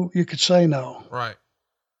know you could say no. Right.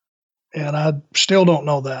 And I still don't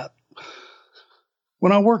know that.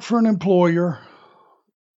 When I work for an employer,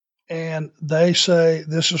 and they say,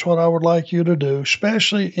 this is what I would like you to do,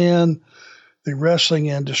 especially in the wrestling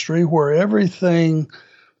industry where everything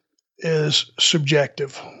is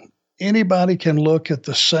subjective. Anybody can look at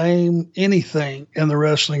the same anything in the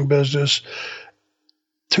wrestling business,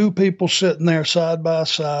 two people sitting there side by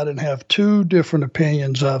side and have two different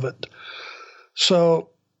opinions of it.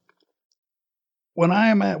 So when I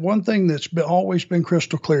am at one thing that's always been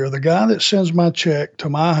crystal clear, the guy that sends my check to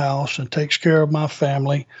my house and takes care of my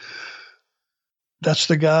family, that's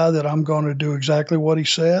the guy that I'm going to do exactly what he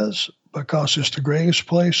says, because it's the greatest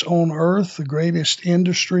place on earth, the greatest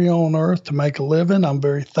industry on earth to make a living. I'm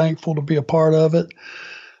very thankful to be a part of it.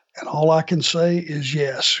 And all I can say is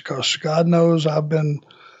yes, because God knows I've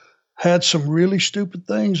had some really stupid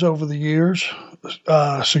things over the years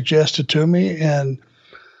suggested to me. And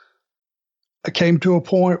I came to a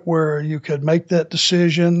point where you could make that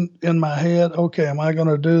decision in my head. Okay, am I going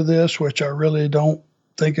to do this, which I really don't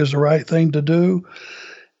think is the right thing to do?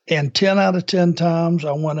 And 10 out of 10 times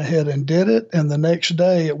I went ahead and did it. And the next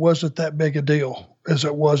day it wasn't that big a deal as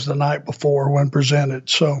it was the night before when presented.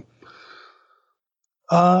 So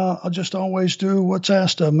I'll just always do what's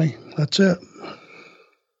asked of me. That's it.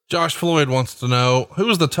 Josh Floyd wants to know, who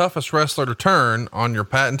was the toughest wrestler to turn on your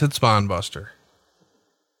patented spine buster?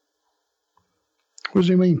 What does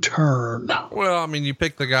he mean turn? Well, I mean, you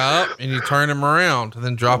pick the guy up and you turn him around and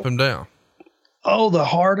then drop him down. Oh, the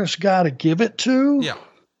hardest guy to give it to? Yeah.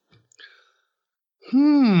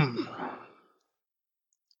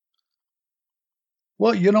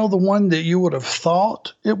 Well, the one that you would have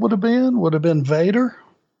thought it would have been Vader.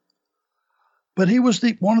 But he was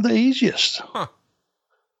one of the easiest. Huh.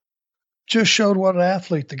 Just showed what an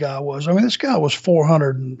athlete the guy was. I mean, this guy was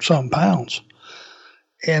 400 and some pounds.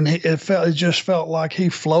 And it just felt like he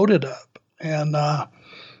floated up. And a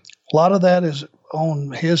lot of that is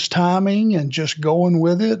on his timing and just going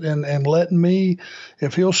with it and letting me,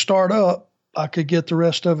 if he'll start up, I could get the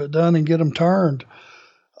rest of it done and get him turned.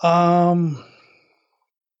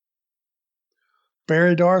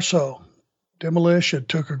 Barry Darsow, Demolition,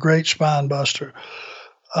 took a great spine buster.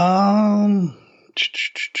 I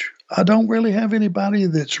don't really have anybody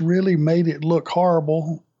that's really made it look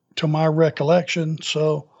horrible to my recollection,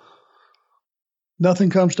 so nothing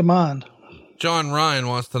comes to mind. John Ryan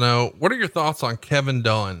wants to know, what are your thoughts on Kevin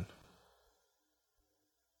Dunn?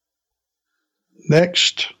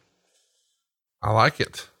 Next. I like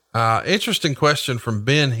it. Interesting question from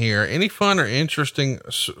Ben here. Any fun or interesting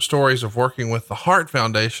stories of working with the Hart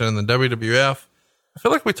Foundation and the WWF? I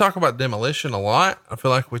feel like we talk about Demolition a lot. I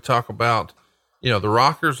feel like we talk about, the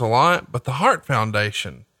Rockers a lot, but the Hart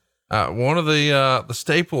Foundation, one of the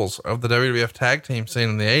staples of the WWF tag team scene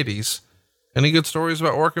in the 80s. Any good stories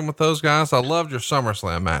about working with those guys? I loved your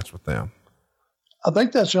SummerSlam match with them. I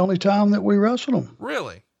think that's the only time that we wrestled them.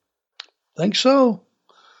 Really? Think so.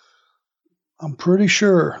 I'm pretty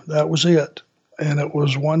sure that was it. And it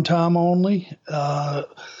was one time only. It was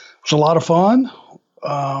a lot of fun.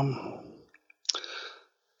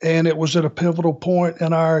 And it was at a pivotal point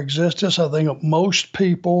in our existence. I think most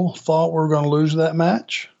people thought we were going to lose that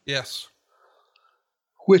match. Yes.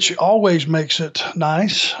 Which always makes it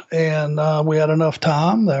nice. And we had enough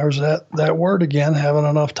time. There's that word again, having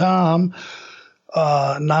enough time.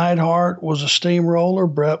 Neidhart was a steamroller.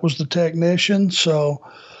 Brett was the technician. So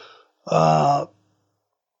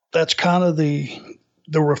that's kind of the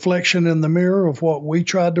reflection in the mirror of what we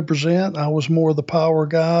tried to present. I was more the power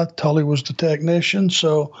guy. Tully was the technician.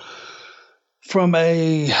 So from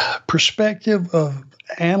a perspective of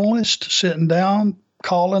analyst sitting down,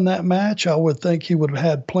 calling that match, I would think he would have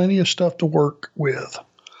had plenty of stuff to work with.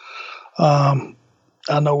 I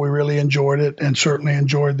know we really enjoyed it and certainly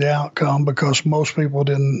enjoyed the outcome because most people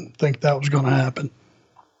didn't think that was going to happen.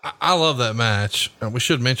 I love that match. We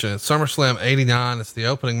should mention it. SummerSlam 89. It's the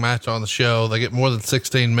opening match on the show. They get more than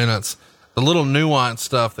 16 minutes. The little nuance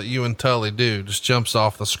stuff that you and Tully do just jumps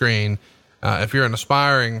off the screen. If you're an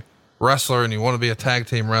aspiring wrestler and you want to be a tag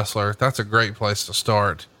team wrestler, that's a great place to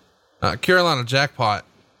start. Carolina Jackpot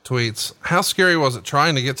tweets, how scary was it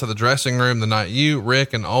trying to get to the dressing room the night you,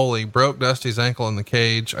 Rick, and Ole broke Dusty's ankle in the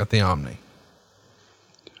cage at the Omni?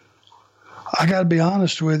 I got to be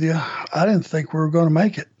honest with you. I didn't think we were going to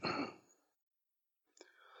make it.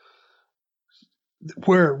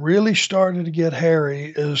 Where it really started to get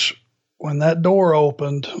hairy is when that door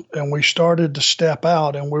opened and we started to step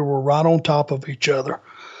out and we were right on top of each other.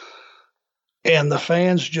 And the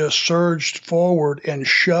fans just surged forward and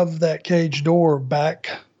shoved that cage door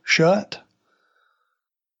back shut.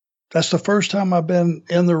 That's the first time I've been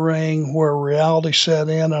in the ring where reality set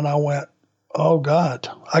in and I went, oh God,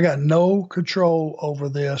 I got no control over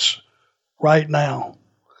this right now.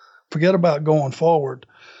 Forget about going forward.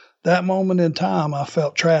 That moment in time, I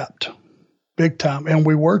felt trapped big time, and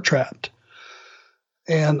we were trapped.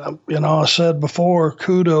 And, I said before,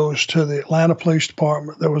 kudos to the Atlanta Police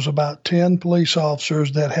Department. There was about 10 police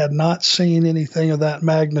officers that had not seen anything of that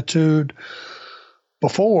magnitude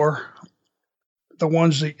before.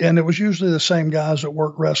 And it was usually the same guys that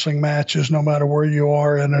work wrestling matches, no matter where you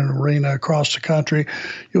are in an arena across the country.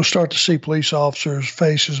 You'll start to see police officers'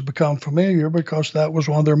 faces become familiar because that was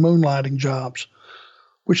one of their moonlighting jobs,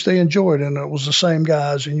 which they enjoyed. And it was the same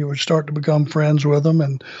guys, and you would start to become friends with them.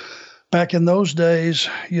 And back in those days,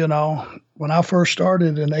 when I first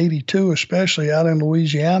started in 82, especially out in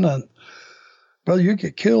Louisiana, brother, you'd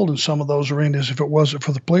get killed in some of those arenas if it wasn't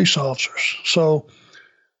for the police officers. So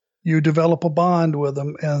you develop a bond with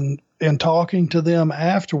them, and in talking to them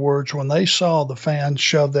afterwards, when they saw the fans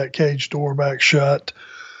shove that cage door back shut,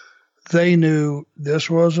 they knew this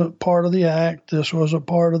wasn't part of the act. This wasn't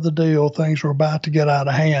part of the deal. Things were about to get out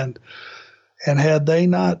of hand. And had they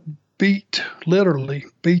not literally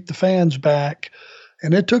beat the fans back,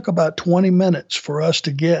 and it took about 20 minutes for us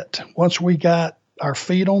to get, once we got our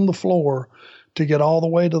feet on the floor, to get all the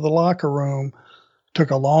way to the locker room.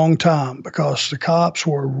 Took a long time because the cops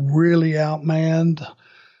were really outmanned.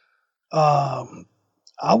 I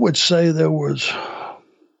would say there was,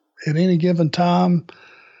 at any given time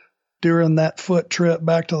during that foot trip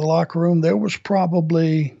back to the locker room, there was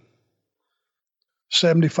probably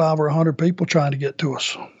 75 or 100 people trying to get to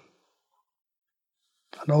us.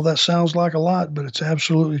 I know that sounds like a lot, but it's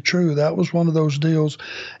absolutely true. That was one of those deals.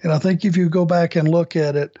 And I think if you go back and look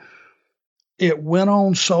at it, it went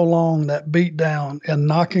on so long, that beat down and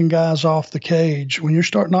knocking guys off the cage. When you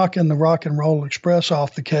start knocking the Rock and Roll Express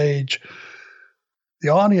off the cage, the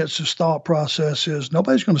audience's thought process is,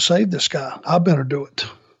 nobody's going to save this guy. I better do it.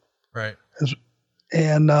 Right.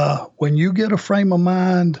 And when you get a frame of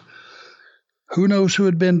mind, who knows who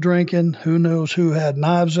had been drinking, who knows who had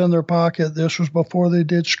knives in their pocket. This was before they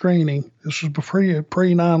did screening. This was pre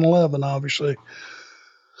 9/11, obviously.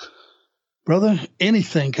 Brother,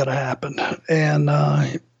 anything could have happened. And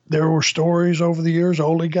there were stories over the years.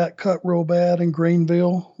 Ole got cut real bad in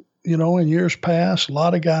Greenville, you know, in years past. A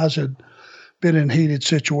lot of guys had been in heated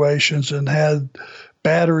situations and had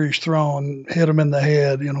batteries thrown, hit them in the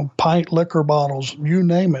head, you know, pint liquor bottles, you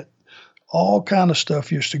name it. All kind of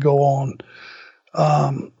stuff used to go on.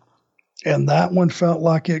 And that one felt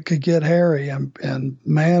like it could get hairy. And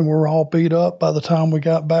man, we're all beat up by the time we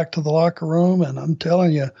got back to the locker room. And I'm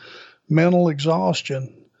telling you, mental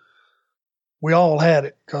exhaustion, we all had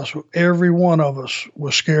it because every one of us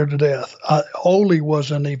was scared to death. Ole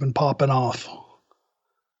wasn't even popping off.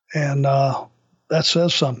 And that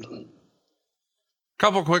says something.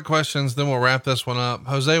 Couple quick questions, then we'll wrap this one up.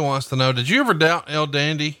 Jose wants to know, did you ever doubt El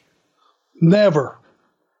Dandy? Never.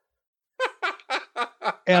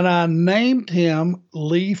 And I named him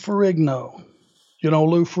Lee Ferrigno. You know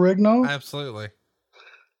Lou Ferrigno? Absolutely.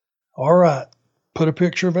 All right. Put a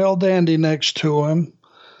picture of El Dandy next to him,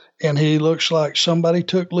 and he looks like somebody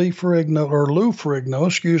took Lou Ferrigno,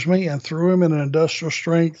 excuse me, and threw him in an industrial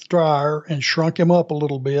strength dryer and shrunk him up a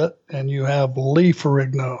little bit, and you have Lee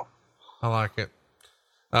Ferrigno. I like it.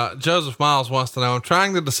 Joseph Miles wants to know, I'm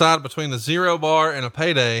trying to decide between a Zero Bar and a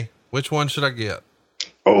Payday. Which one should I get?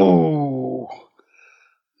 Oh,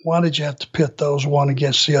 why did you have to pit those one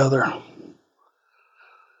against the other?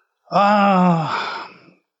 I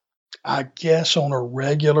guess on a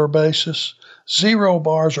regular basis, Zero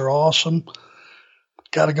Bars are awesome.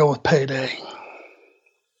 Got to go with Payday.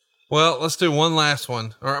 Well, let's do one last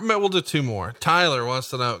one, or we'll do two more. Tyler wants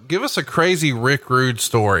to know, give us a crazy Rick Rude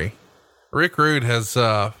story. Rick Rude has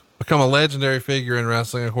become a legendary figure in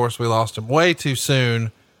wrestling. Of course, we lost him way too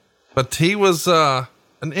soon, but he was an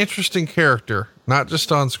interesting character, not just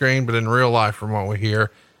on screen, but in real life from what we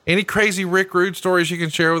hear. Any crazy Rick Rude stories you can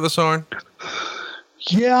share with us, Arn?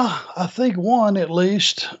 Yeah, I think one at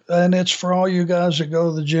least, and it's for all you guys that go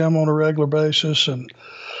to the gym on a regular basis, and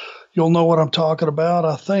you'll know what I'm talking about.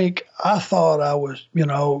 I thought I was, you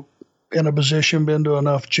know, in a position, been to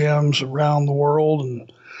enough gyms around the world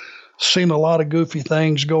and seen a lot of goofy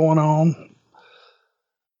things going on.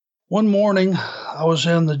 One morning, I was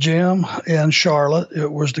in the gym in Charlotte.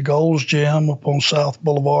 It was the Gold's Gym up on South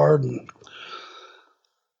Boulevard, and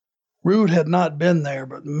Rude had not been there,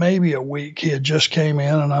 but maybe a week. He had just came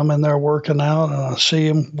in, and I'm in there working out, and I see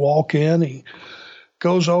him walk in. He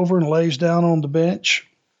goes over and lays down on the bench.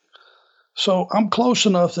 So I'm close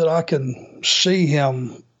enough that I can see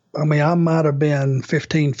him. I mean, I might have been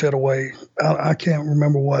 15 feet away. I can't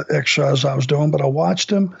remember what exercise I was doing, but I watched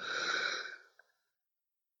him.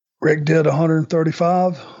 Rick did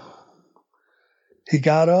 135. He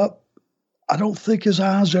got up. I don't think his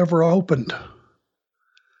eyes ever opened.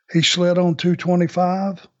 He slid on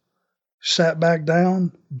 225, sat back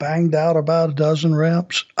down, banged out about a dozen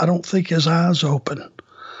reps. I don't think his eyes opened.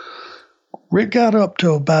 Rick got up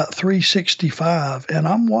to about 365, and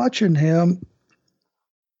I'm watching him.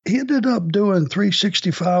 He ended up doing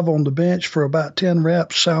 365 on the bench for about 10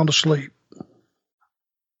 reps, sound asleep.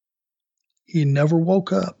 He never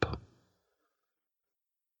woke up,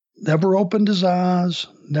 never opened his eyes,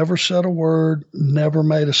 never said a word, never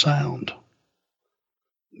made a sound.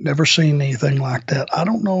 Never seen anything like that. I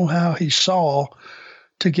don't know how he saw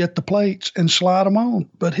to get the plates and slide them on,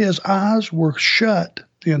 but his eyes were shut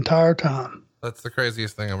the entire time. That's the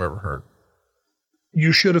craziest thing I've ever heard.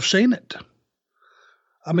 You should have seen it.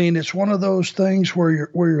 I mean, it's one of those things where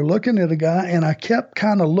you're looking at a guy, and I kept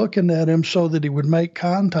kind of looking at him so that he would make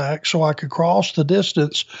contact so I could cross the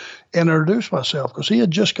distance and introduce myself, because he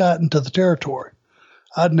had just gotten to the territory.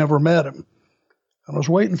 I'd never met him. I was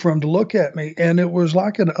waiting for him to look at me, and it was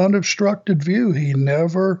like an unobstructed view. He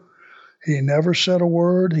never said a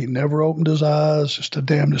word. He never opened his eyes. It's the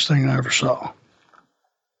damnedest thing I ever saw.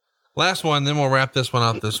 Last one, then we'll wrap this one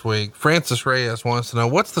up this week. Francis Reyes wants to know,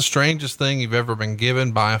 what's the strangest thing you've ever been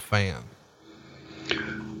given by a fan?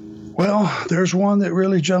 Well, there's one that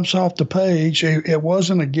really jumps off the page. It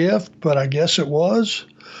wasn't a gift, but I guess it was.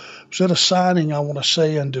 It was at a signing, I want to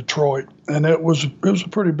say, in Detroit, and it was a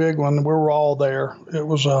pretty big one. We were all there. It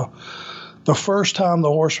was a the first time the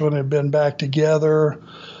Horsemen had been back together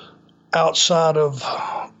outside of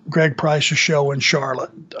Greg Price's show in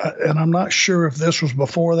Charlotte. And I'm not sure if this was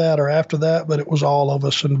before that or after that, but it was all of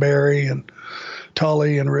us and Barry and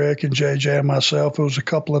Tully and Rick and JJ and myself. It was a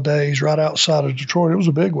couple of days right outside of Detroit. It was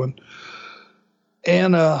a big one.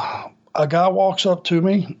 And a guy walks up to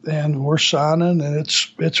me, and we're signing, and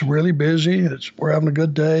it's really busy. We're having a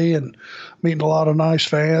good day and meeting a lot of nice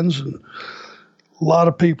fans and a lot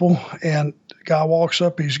of people. And the guy walks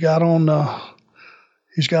up. He's got on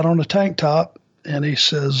a tank top, and he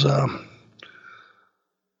says, "I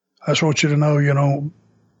just want you to know,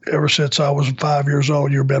 ever since I was 5 years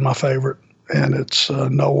old, you've been my favorite." And it's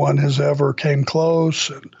no one has ever came close,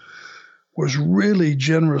 and was really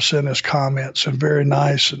generous in his comments and very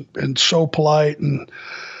nice and so polite. And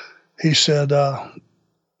he said,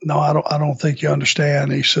 "No, I don't think you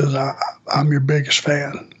understand." He says, "I'm your biggest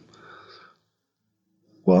fan."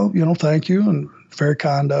 Well, thank you, and very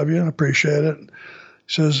kind of you. I appreciate it. He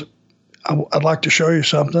says, "I'd like to show you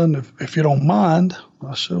something if you don't mind."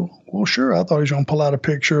 I said, "Well, sure." I thought he was going to pull out a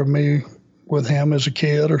picture of me with him as a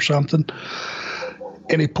kid or something.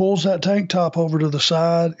 And he pulls that tank top over to the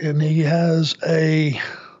side, and he has a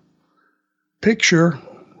picture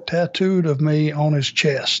tattooed of me on his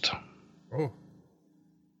chest.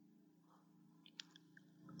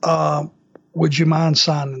 Oh. Would you mind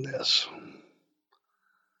signing this?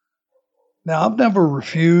 Now, I've never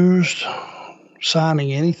refused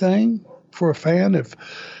signing anything for a fan. If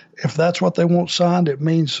that's what they want signed, it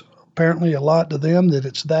means apparently a lot to them that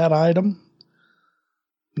it's that item.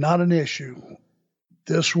 Not an issue.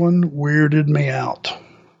 This one weirded me out.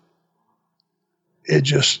 It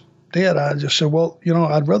just did. I just said, well,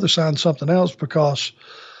 I'd rather sign something else because,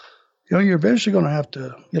 you're eventually going to have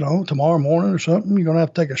to, tomorrow morning or something, you're going to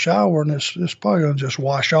have to take a shower, and it's probably going to just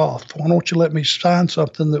wash off. Why don't you let me sign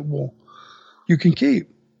something that you can keep?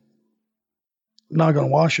 I'm not going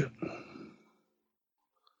to wash it.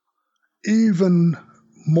 Even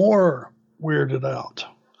more weirded out.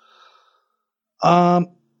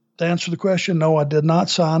 To answer the question, no, I did not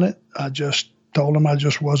sign it. I just told him I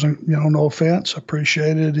just wasn't, no offense.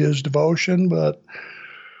 Appreciated his devotion, but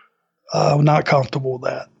I'm not comfortable with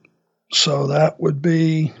that. So that would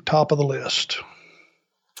be top of the list.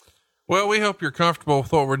 Well, we hope you're comfortable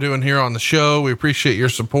with what we're doing here on the show. We appreciate your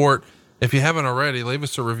support. If you haven't already, leave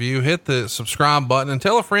us a review, hit the subscribe button, and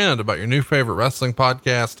tell a friend about your new favorite wrestling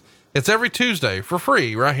podcast. It's every Tuesday for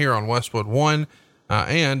free right here on Westwood One.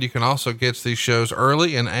 And you can also get these shows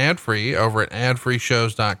early and ad-free over at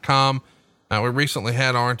adfreeshows.com. We recently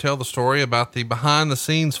had Arn tell the story about the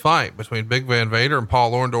behind-the-scenes fight between Big Van Vader and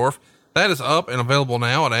Paul Orndorff. That is up and available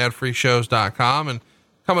now at adfreeshows.com. And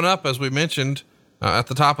coming up, as we mentioned at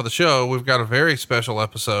the top of the show, we've got a very special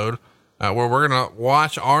episode where we're going to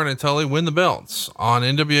watch Arn and Tully win the belts on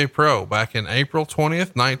NWA Pro back in April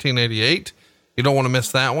 20th, 1988. You don't want to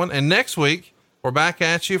miss that one. And next week, we're back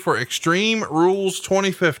at you for Extreme Rules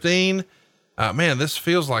 2015. Man, this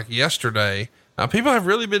feels like yesterday. People have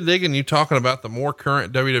really been digging you talking about the more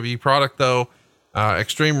current WWE product though.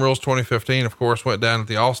 Extreme Rules 2015, of course, went down at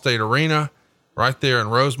the Allstate Arena right there in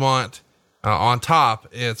Rosemont. On top,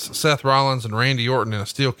 it's Seth Rollins and Randy Orton in a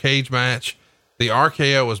steel cage match. The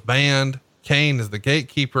RKO was banned. Kane is the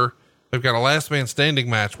gatekeeper. We've got a last man standing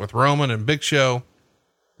match with Roman and Big Show.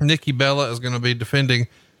 Nikki Bella is going to be defending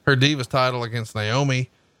her Divas title against Naomi.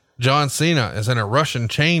 John Cena is in a Russian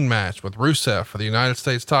chain match with Rusev for the United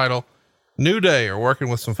States title. New Day are working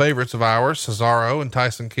with some favorites of ours, Cesaro and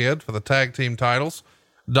Tyson Kidd, for the tag team titles.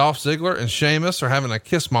 Dolph Ziggler and Sheamus are having a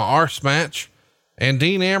Kiss My Arse match. And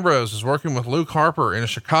Dean Ambrose is working with Luke Harper in a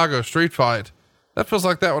Chicago street fight. That feels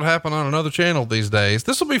like that would happen on another channel these days.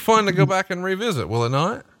 This will be fun to go back and revisit, will it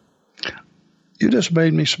not? You just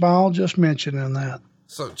made me smile just mentioning that.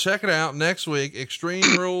 So check it out next week,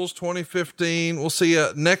 Extreme Rules 2015. We'll see you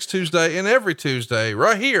next Tuesday and every Tuesday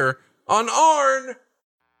right here on Arn.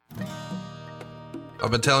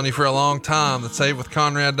 I've been telling you for a long time that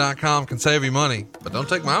SaveWithConrad.com can save you money, but don't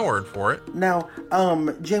take my word for it. Now,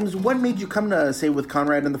 James, what made you come to Save with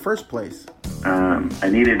Conrad in the first place? I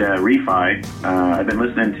needed a refi. I've been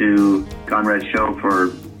listening to Conrad's show for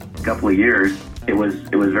a couple of years. It was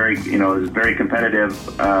very, it was very competitive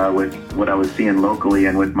with what I was seeing locally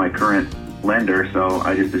and with my current lender. So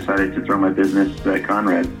I just decided to throw my business at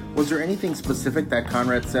Conrad. Was there anything specific that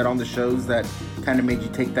Conrad said on the shows that kind of made you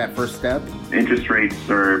take that first step? Interest rates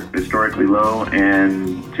are historically low,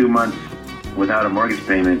 and 2 months without a mortgage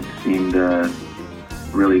payment seemed a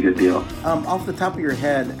really good deal. Off the top of your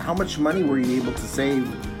head, how much money were you able to save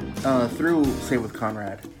through Save with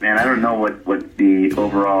Conrad? Man, I don't know what the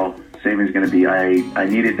overall savings going to be. I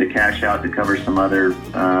needed to cash out to cover some other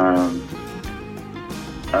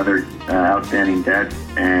outstanding debts,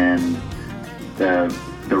 and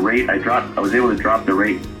the rate I was able to drop the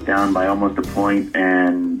rate down by almost a point,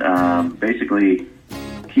 and basically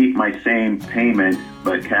keep my same payment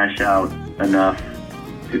but cash out enough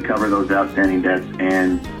to cover those outstanding debts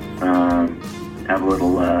and have a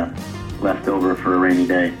little left over for a rainy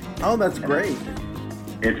day. Oh, that's great.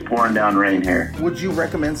 It's pouring down rain here. Would you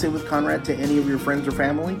recommend Save with Conrad to any of your friends or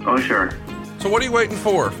family? Oh, sure. So what are you waiting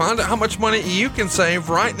for? Find out how much money you can save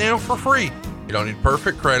right now for free. You don't need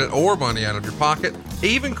perfect credit or money out of your pocket.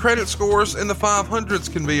 Even credit scores in the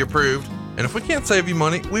 500s can be approved. And if we can't save you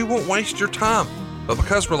money, we won't waste your time. But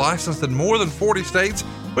because we're licensed in more than 40 states,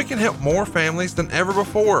 we can help more families than ever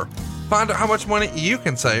before. Find out how much money you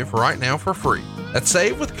can save right now for free at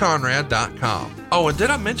SaveWithConrad.com. Oh, and did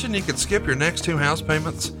I mention you could skip your next 2 house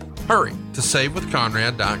payments? Hurry to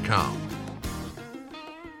SaveWithConrad.com.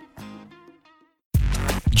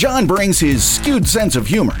 John brings his skewed sense of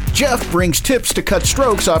humor. Jeff brings tips to cut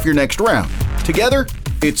strokes off your next round. Together,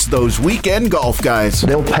 it's those weekend golf guys.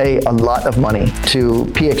 They'll pay a lot of money to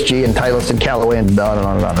PXG and Titleist and Callaway and on and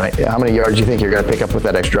on and on, right? How many yards do you think you're going to pick up with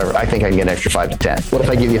that extra driver? I think I can get an extra 5 to 10. What if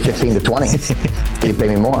I give you 15 to 20? You pay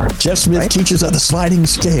me more. Jeff Smith right? teaches on the sliding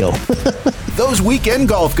scale. Those Weekend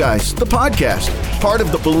Golf Guys, the podcast, part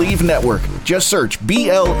of the Believe Network. Just search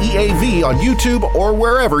BLEAV on YouTube or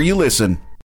wherever you listen.